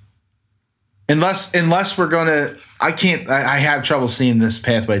 like, unless we're gonna. I have trouble seeing this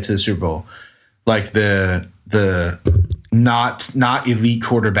pathway to the Super Bowl, like the not elite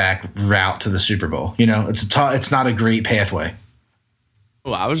quarterback route to the Super Bowl. It's not a great pathway.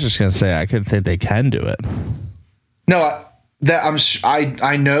 Well, I was just gonna say I could think they can do it. No,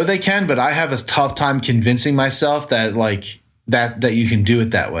 I know they can, but I have a tough time convincing myself that that you can do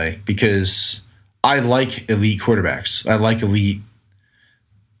it that way, because I like elite quarterbacks. I like elite,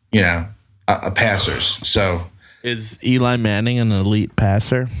 passers. So. Is Eli Manning an elite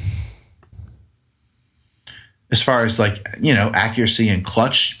passer? As far as accuracy and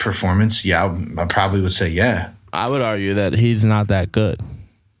clutch performance, yeah, I probably would say yeah. I would argue that he's not that good.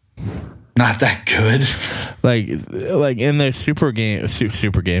 Not that good. Like in their super games,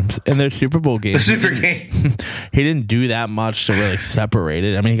 in their Super Bowl games, the Super game, he didn't do that much to really separate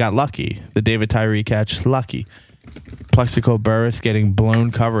it. I mean, he got lucky. The David Tyree catch, lucky. Plexico Burress getting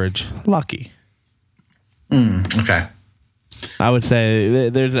blown coverage, lucky. Okay. I would say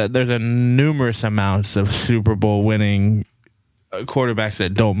there's a numerous amounts of Super Bowl winning quarterbacks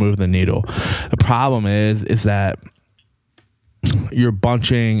that don't move the needle. The problem is that you're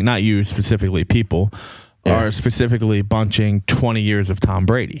bunching, not you specifically, people are specifically bunching 20 years of Tom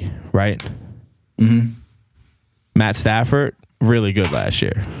Brady, right? Mm-hmm. Matt Stafford, really good last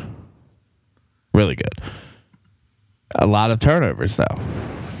year. Really good. A lot of turnovers, though.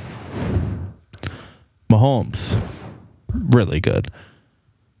 Mahomes, really good.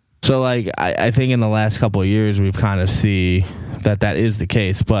 So, like, I think in the last couple of years, we've kind of see that is the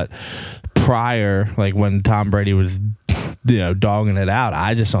case. But prior, like when Tom Brady was, dogging it out,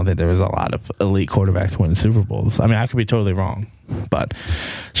 I just don't think there was a lot of elite quarterbacks winning Super Bowls. I mean, I could be totally wrong, but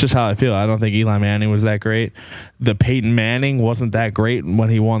it's just how I feel. I don't think Eli Manning was that great. The Peyton Manning wasn't that great when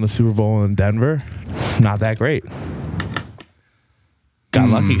he won the Super Bowl in Denver. Not that great. Got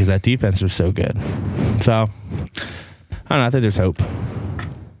lucky because that defense was so good. So, I don't know. I think there's hope.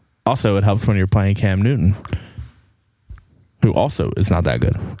 Also, it helps when you're playing Cam Newton, who also is not that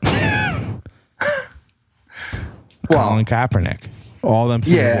good. Colin Kaepernick, all them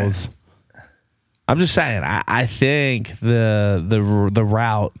Super Bowls. I'm just saying. I think the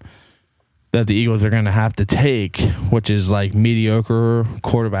route that the Eagles are going to have to take, which is like mediocre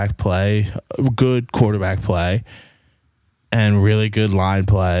quarterback play, good quarterback play, and really good line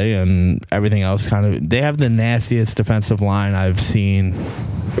play, and everything else. Kind of, they have the nastiest defensive line I've seen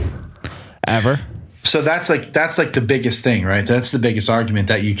ever. So that's like the biggest thing, right? That's the biggest argument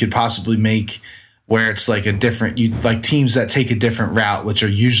that you could possibly make, where it's like like teams that take a different route, which are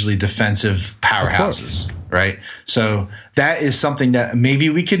usually defensive powerhouses, right? So that is something that maybe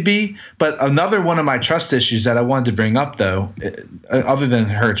we could be. But another one of my trust issues that I wanted to bring up, though, other than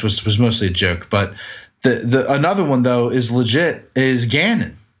Hurts, was mostly a joke, but the another one though is legit, is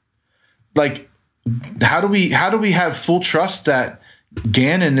Gannon. Like, how do we have full trust that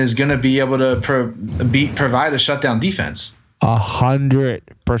Gannon is going to be able to provide a shutdown defense?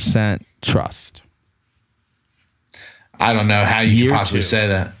 100% trust. I don't know how you could possibly say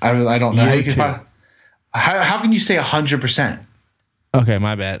that. I don't know how you could. How can you say 100%? Okay,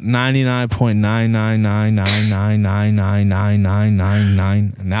 my bad.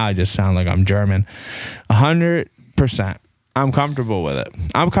 99.99999999999. Now I just sound like I'm German. 100%. I'm comfortable with it.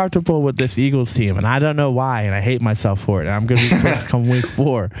 I'm comfortable with this Eagles team, and I don't know why, and I hate myself for it. And I'm going to be pissed come week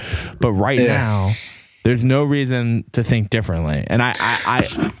 4. But right now, there's no reason to think differently. And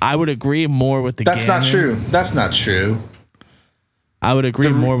I would agree more with the That's Gannon. not true. That's not true. I would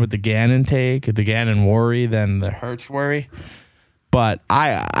agree more with the Gannon take, the Gannon worry, than the Hurts worry. But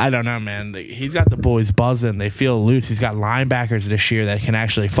I don't know, man. He's got the boys buzzing. They feel loose. He's got linebackers this year that can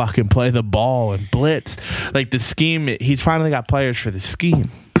actually fucking play the ball and blitz. Like the scheme, he's finally got players for the scheme.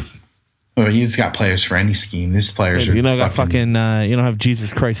 Well, he's got players for any scheme. These players are. You don't have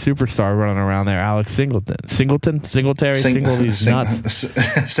Jesus Christ Superstar running around there. Alex Singletary, these nuts.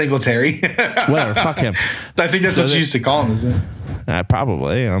 Singletary. Whatever. Fuck him. I think that's what you used to call him, isn't it?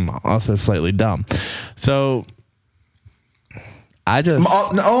 Probably. I'm also slightly dumb. So.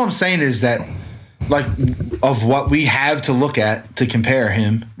 All I'm saying is that, like, of what we have to look at to compare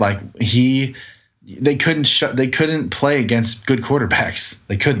him, like they couldn't play against good quarterbacks.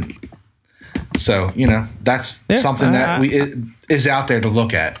 They couldn't. So that's something that is out there to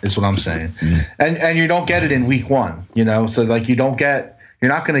look at. Is what I'm saying. And you don't get it in week 1. So like you're not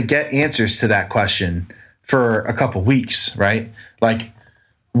going to get answers to that question for a couple weeks, right? Like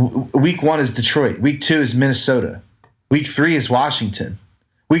week 1 is Detroit. Week 2 is Minnesota. Week 3 is Washington.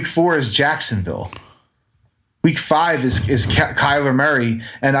 Week 4 is Jacksonville. Week 5 is Kyler Murray,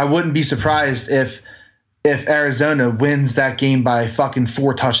 and I wouldn't be surprised if Arizona wins that game by fucking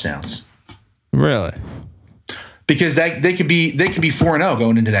 4 touchdowns. Really? Because they could be 4-0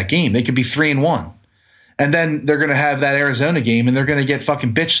 going into that game. They could be 3-1, and then they're gonna have that Arizona game, and they're gonna get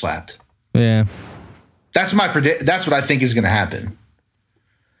fucking bitch slapped. Yeah, that's That's what I think is gonna happen.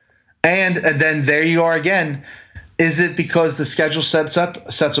 And then there you are again. Is it because the schedule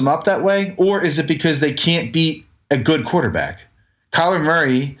sets them up that way, or is it because they can't beat a good quarterback? Kyler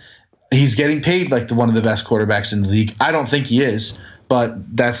Murray, he's getting paid like one of the best quarterbacks in the league. I don't think he is,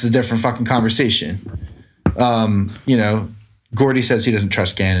 but that's a different fucking conversation. Gordy says he doesn't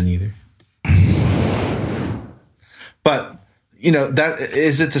trust Gannon either. But that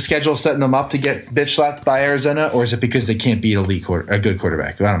is it. The schedule setting them up to get bitch slapped by Arizona, or is it because they can't beat a good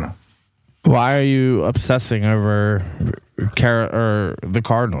quarterback? I don't know. Why are you obsessing over the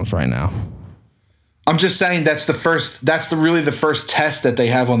Cardinals right now? I'm just saying that's really the first test that they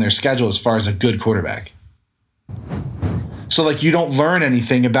have on their schedule as far as a good quarterback. So like you don't learn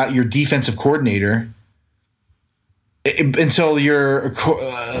anything about your defensive coordinator until you're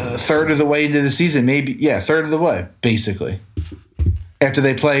a third of the way into the season, maybe. Yeah, third of the way, basically. After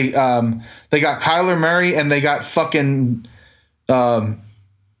they play, they got Kyler Murray and they got fucking,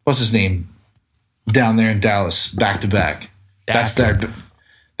 what's his name, down there in Dallas, back to back. That's their.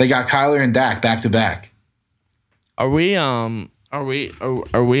 They got Kyler and Dak back to back. Are we in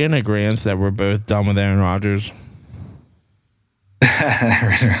agreement that we're both done with Aaron Rodgers?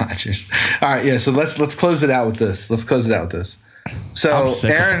 Aaron Rodgers. All right, yeah. So let's close it out with this. So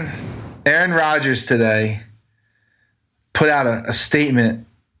Aaron Rodgers today put out a statement.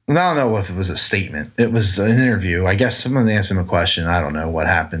 I don't know if it was a statement. It was an interview. I guess someone asked him a question. I don't know what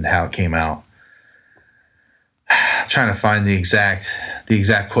happened, how it came out. I'm trying to find the exact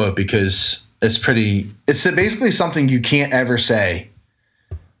quote because it's basically something you can't ever say.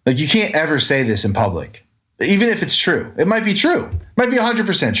 Like, you can't ever say this in public, even if it's true. It might be true. It might be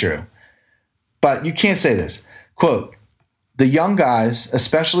 100% true. But you can't say this. Quote, the young guys,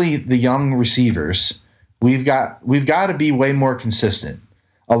 especially the young receivers, we've got to be way more consistent.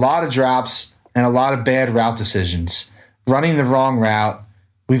 A lot of drops and a lot of bad route decisions. Running the wrong route.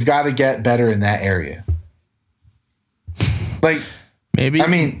 We've got to get better in that area. Like, maybe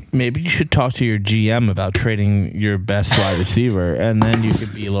you should talk to your GM about trading your best wide receiver, and then you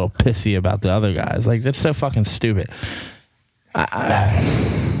could be a little pissy about the other guys. Like, that's so fucking stupid. The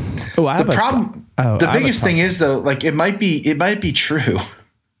biggest thing is, though, like, it might be true.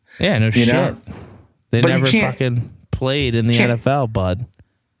 Yeah, no shit. Know? They never fucking played in the NFL, bud.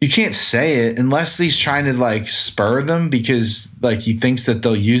 You can't say it unless he's trying to, like, spur them because, like, he thinks that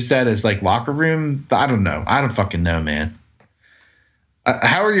they'll use that as, like, locker room. I don't know. I don't fucking know, man.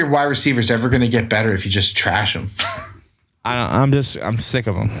 How are your wide receivers ever going to get better if you just trash them? I'm sick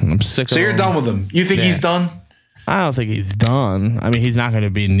of them. So you're done with him? You think he's done? I don't think he's done. I mean, he's not going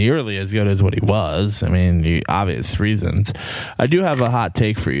to be nearly as good as what he was. I mean, obvious reasons. I do have a hot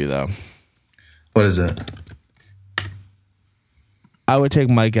take for you, though. What is it? I would take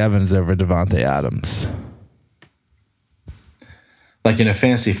Mike Evans over Davante Adams. Like in a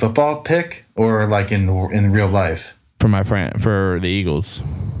fantasy football pick, or like in real life? For the Eagles.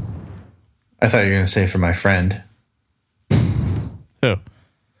 I thought you were going to say for my friend. Who?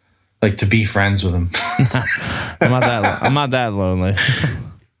 Like to be friends with him. I'm not that lonely.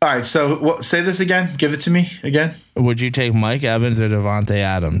 All right, so say this again. Give it to me again. Would you take Mike Evans or Davante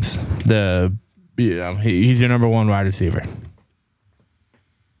Adams? He's your number one wide receiver.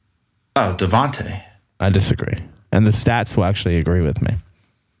 Oh, Davante. I disagree, and the stats will actually agree with me.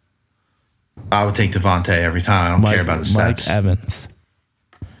 I would take Davante every time. I don't care about the stats. Mike Evans.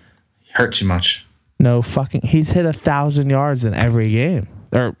 He hurt too much. No fucking. He's hit 1,000 yards in every game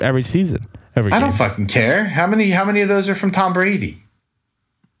or every season. I don't fucking care. How many of those are from Tom Brady?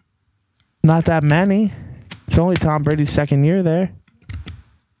 Not that many. It's only Tom Brady's second year there.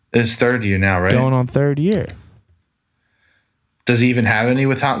 It's third year now, right? Going on third year. Does he even have any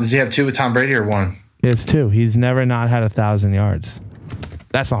with Tom? Does he have two with Tom Brady or one? It's two. He's never not had 1,000 yards.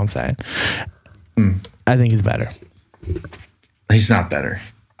 That's all I'm saying. I think he's better. He's not better.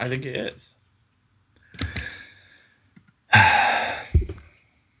 I think he is.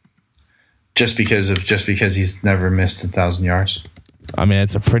 Just because he's never missed 1,000 yards. I mean,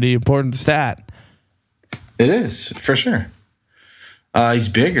 it's a pretty important stat. It is, for sure. He's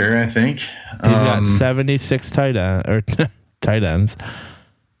bigger, I think. He's got 76 tight ends.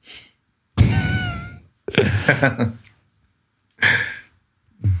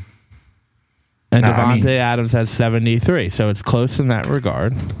 And Davante Adams has 73, so it's close in that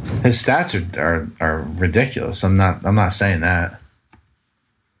regard. His stats are ridiculous. I'm not saying that.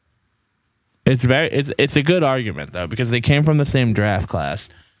 It's a good argument though because they came from the same draft class.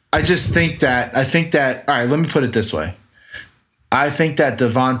 I think that all right, let me put it this way. I think that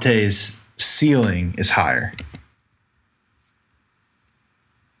Davante's ceiling is higher.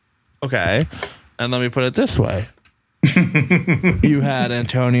 Okay. And let me put it this way. You had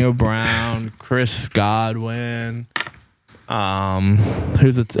Antonio Brown, Chris Godwin, Gronk.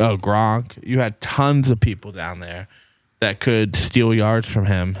 You had tons of people down there that could steal yards from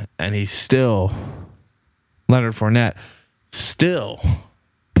him, and Leonard Fournette still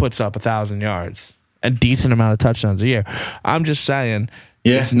puts up 1,000 yards, a decent amount of touchdowns a year. I'm just saying.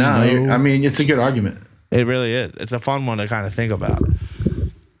 Yes, it's a good argument. It really is. It's a fun one to kind of think about.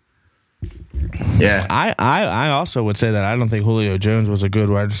 Yeah. I also would say that I don't think Julio Jones was a good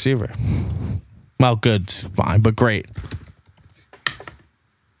wide receiver. Well, good's fine, but great.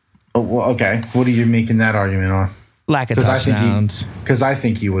 Oh, well, okay. What are you making that argument on? Lack of touchdowns. Because I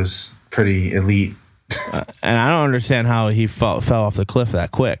think he was pretty elite. And I don't understand how he fell off the cliff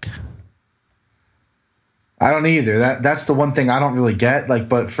that quick. I don't either. That's the one thing I don't really get. Like,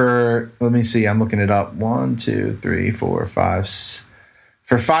 but let me see. I'm looking it up. 1, 2, 3, 4, 5.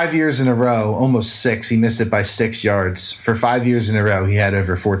 For 5 years in a row, almost 6. He missed it by 6 yards. For 5 years in a row, he had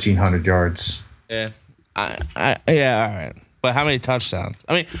over 1,400 yards. Yeah. Yeah. All right. But how many touchdowns?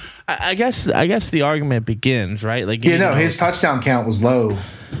 I mean, I guess the argument begins, right? Like, his touchdown count was low.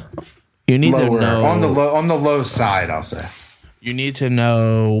 You need lower, to know on the low side, I'll say. You need to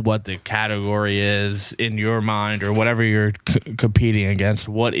know what the category is in your mind, or whatever you're competing against.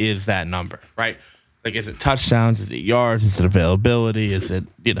 What is that number, right? Like, is it touchdowns? Is it yards? Is it availability? Is it,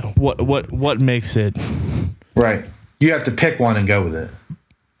 what makes it right? You have to pick one and go with it.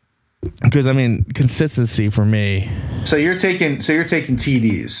 Because I mean, consistency for me. So you're taking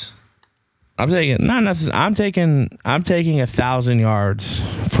TDs. I'm taking 1,000 yards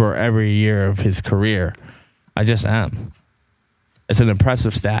for every year of his career. I just am. It's an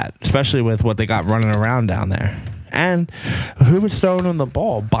impressive stat, especially with what they got running around down there. And who was throwing him the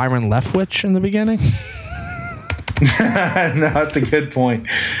ball? Byron Leftwich in the beginning? No, that's a good point.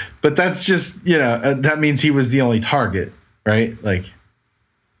 But that's just, that means he was the only target, right? Like,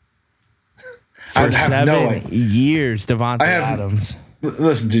 for 7 years, Devontae Adams.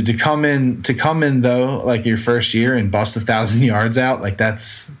 Listen, dude, to come in though, like your first year and bust 1,000 yards out, like that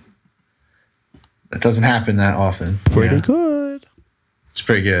doesn't happen that often. Pretty good. It's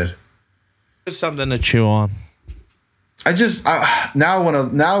pretty good. It's something to chew on. I just now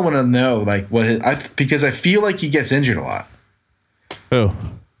want to know like because I feel like he gets injured a lot. Oh,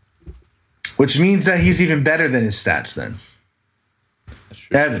 which means that he's even better than his stats then.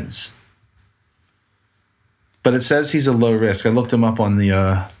 Evans. But it says he's a low risk. I looked him up on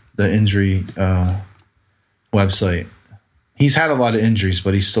the injury website. He's had a lot of injuries,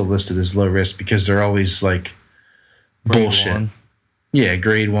 but he's still listed as low risk because they're always like bullshit. Grade 1. Yeah,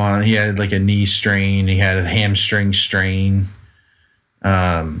 grade 1. He had like a knee strain. He had a hamstring strain.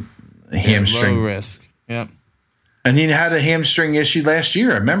 Hamstring. Low risk. Yep. And he had a hamstring issue last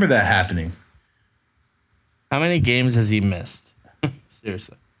year. I remember that happening. How many games has he missed?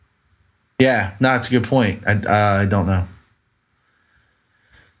 Seriously. Yeah, no, that's a good point. I don't know.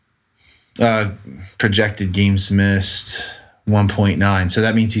 Projected games missed 1.9. So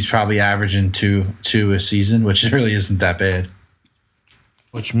that means he's probably averaging two a season, which really isn't that bad.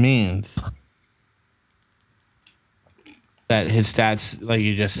 Which means that his stats, like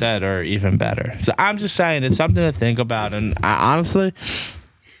you just said, are even better. So I'm just saying it's something to think about. And honestly...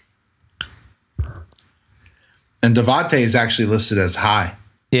 And Devontae is actually listed as high.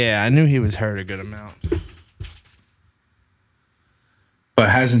 Yeah, I knew he was hurt a good amount. But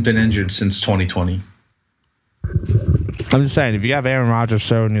hasn't been injured since 2020. I'm just saying, if you have Aaron Rodgers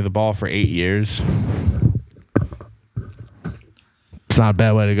throwing you the ball for 8 years, it's not a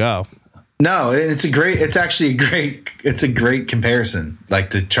bad way to go. No, it's a great comparison.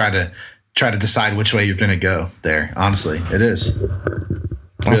 Like to try to decide which way you're going to go there. Honestly, it is. It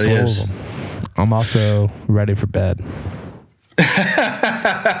really is. I'm also ready for bed.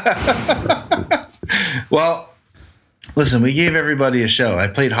 Well, listen, we gave everybody a show. I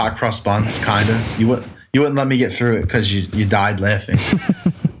played hot cross buns, kind of. You wouldn't let me get through it because you died laughing.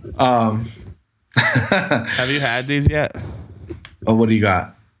 Have you had these yet? Oh, what do you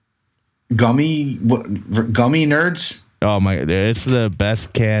got? Gummy nerds? Oh my! It's the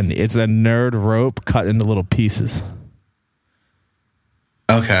best candy. It's a nerd rope cut into little pieces.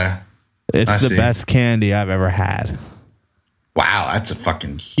 Okay, it's the best candy I've ever had. Wow, that's a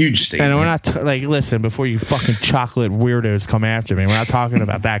fucking huge statement. And we're not listen, before you fucking chocolate weirdos come after me, we're not talking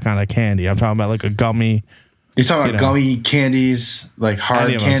about that kind of candy. I'm talking about like a gummy. You're talking about gummy candies, like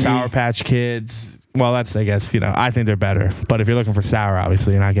hard candy, Sour Patch Kids. Well, that's, I guess, I think they're better. But if you're looking for sour,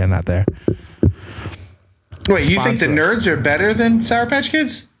 obviously, you're not getting that there. Wait, you think the nerds are better than Sour Patch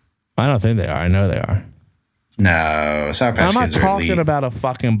Kids? I don't think they are. I know they are. No, Sour Patch Kids are elite. I'm not talking about a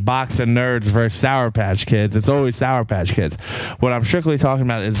fucking box of nerds versus Sour Patch Kids. It's always Sour Patch Kids. What I'm strictly talking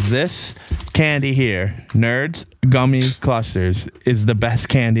about is this candy here, Nerds Gummy Clusters, is the best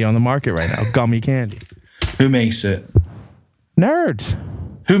candy on the market right now. Gummy candy. Who makes it? Nerds.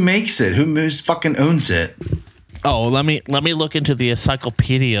 Who makes it? Who fucking owns it? Oh, let me look into the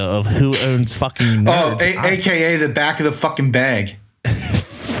encyclopedia of who owns fucking Nerds. Oh, AKA the back of the fucking bag.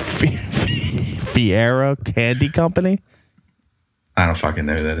 Fiero Candy Company? I don't fucking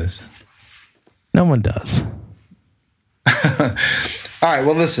know who that is. No one does. All right,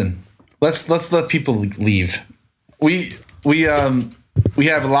 well, listen. Let's let people leave. We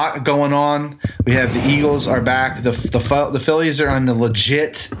have a lot going on. We have the Eagles are back. The Phillies are on a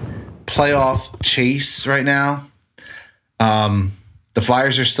legit playoff chase right now. The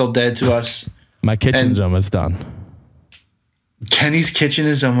Flyers are still dead to us. My kitchen's almost done. Kenny's kitchen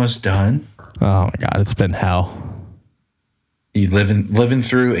is almost done. Oh my God, it's been hell. You living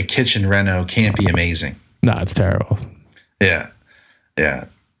through a kitchen reno can't be amazing. No, it's terrible. Yeah.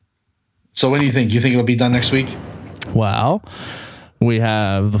 So when do you think? You think it'll be done next week? Well, we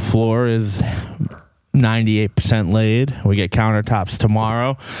have the floor is 98% laid. We get countertops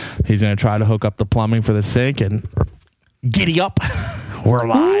tomorrow. He's going to try to hook up the plumbing for the sink and giddy up. We're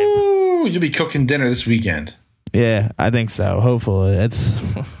live. Ooh, you'll be cooking dinner this weekend. Yeah, I think so. Hopefully. It's...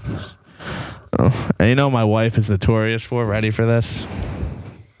 You know my wife is notorious for. Ready for this?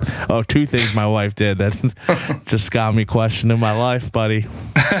 Oh, two things my wife did that just got me questioning my life, buddy.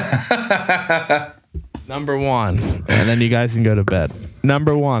 Number one, and then you guys can go to bed.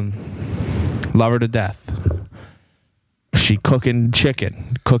 Number one, love her to death. She cooking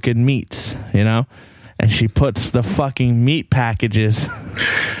chicken, cooking meats, you know? And she puts the fucking meat packages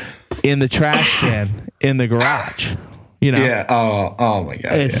in the trash can in the garage. You know? Yeah. Oh my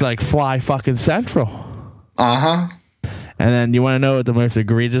God. It's like fly fucking central. Uh-huh. And then you want to know what the most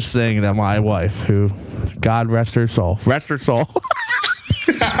egregious thing that my wife, who, God rest her soul.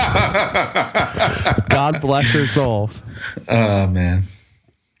 God bless her soul. Oh, man.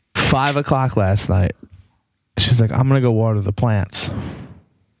 5 o'clock last night. She's like, I'm going to go water the plants.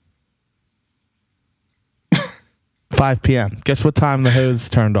 5 p.m. Guess what time the hose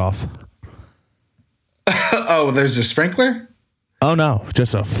turned off? Oh, there's a sprinkler? Oh, no.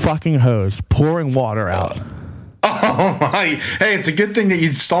 Just a fucking hose pouring water out. Oh, my. Hey, it's a good thing that you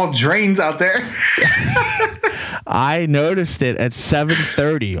installed drains out there. I noticed it at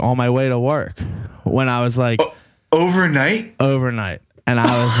 7:30 on my way to work when I was like... Overnight? Overnight. And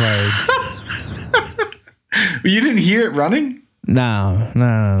I was like... You didn't hear it running? No.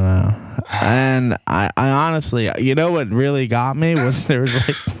 And I honestly, you know what really got me was there was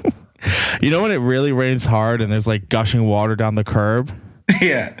like... You know when it really rains hard and there's like gushing water down the curb?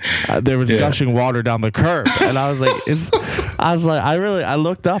 Yeah. There was gushing water down the curb. And I was like, I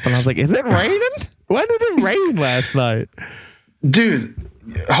looked up and I was like, is it raining? When did it rain last night? Dude,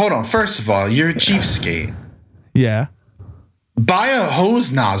 hold on. First of all, you're a cheapskate. Yeah. Buy a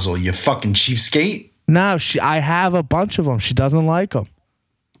hose nozzle, you fucking cheapskate. No, I have a bunch of them. She doesn't like them.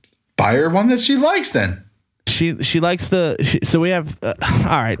 Buy her one that she likes then. She likes so we have all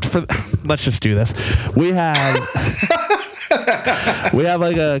right, let's just do this. We have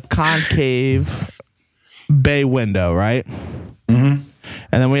like a concave bay window, right? Mm-hmm.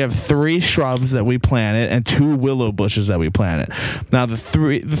 And then we have 3 shrubs that we planted and 2 willow bushes that we planted. Now the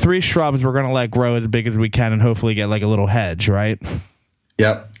three shrubs we're gonna let grow as big as we can and hopefully get like a little hedge, right?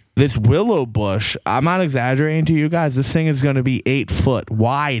 Yep. This willow bush, I'm not exaggerating to you guys, this thing is gonna be 8 foot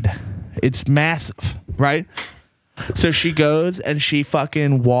wide. It's massive, right? So she goes and she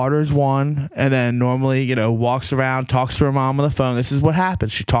fucking waters one and then normally, you know, walks around, talks to her mom on the phone. This is what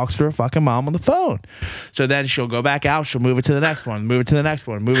happens. She talks to her fucking mom on the phone. So then she'll go back out. She'll move it to the next one, move it to the next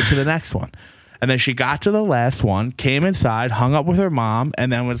one, move it to the next one. And then she got to the last one, came inside, hung up with her mom,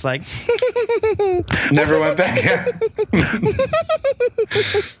 and then was like... Never went back.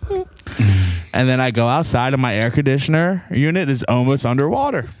 And then I go outside and my air conditioner unit is almost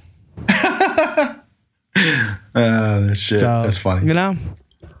underwater. That shit. So, that's funny. You know,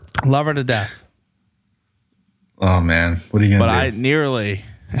 love her to death. Oh man, what are you gonna do? But I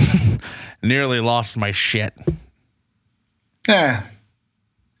nearly lost my shit. Yeah,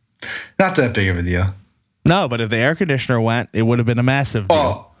 not that big of a deal. No, but if the air conditioner went, it would have been a massive deal.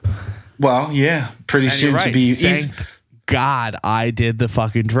 Oh, well, yeah. Pretty and soon to be. Thank God I did the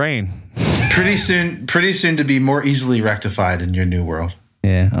fucking drain. Pretty soon to be more easily rectified in your new world.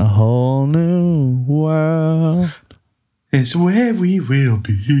 Yeah, a whole new world is where we will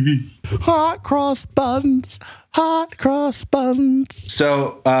be. Hot cross buns.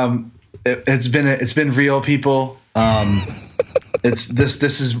 So, it's been real, people.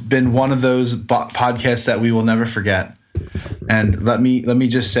 This has been one of those podcasts that we will never forget. And let me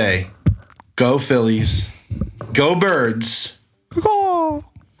just say, go Phillies, go Birds,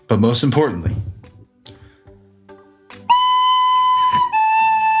 but most importantly.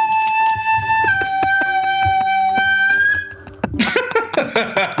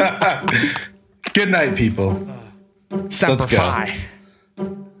 Good night, people. Semper Let's go. Fi.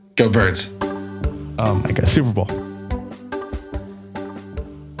 Go Birds. Oh my God, Super Bowl.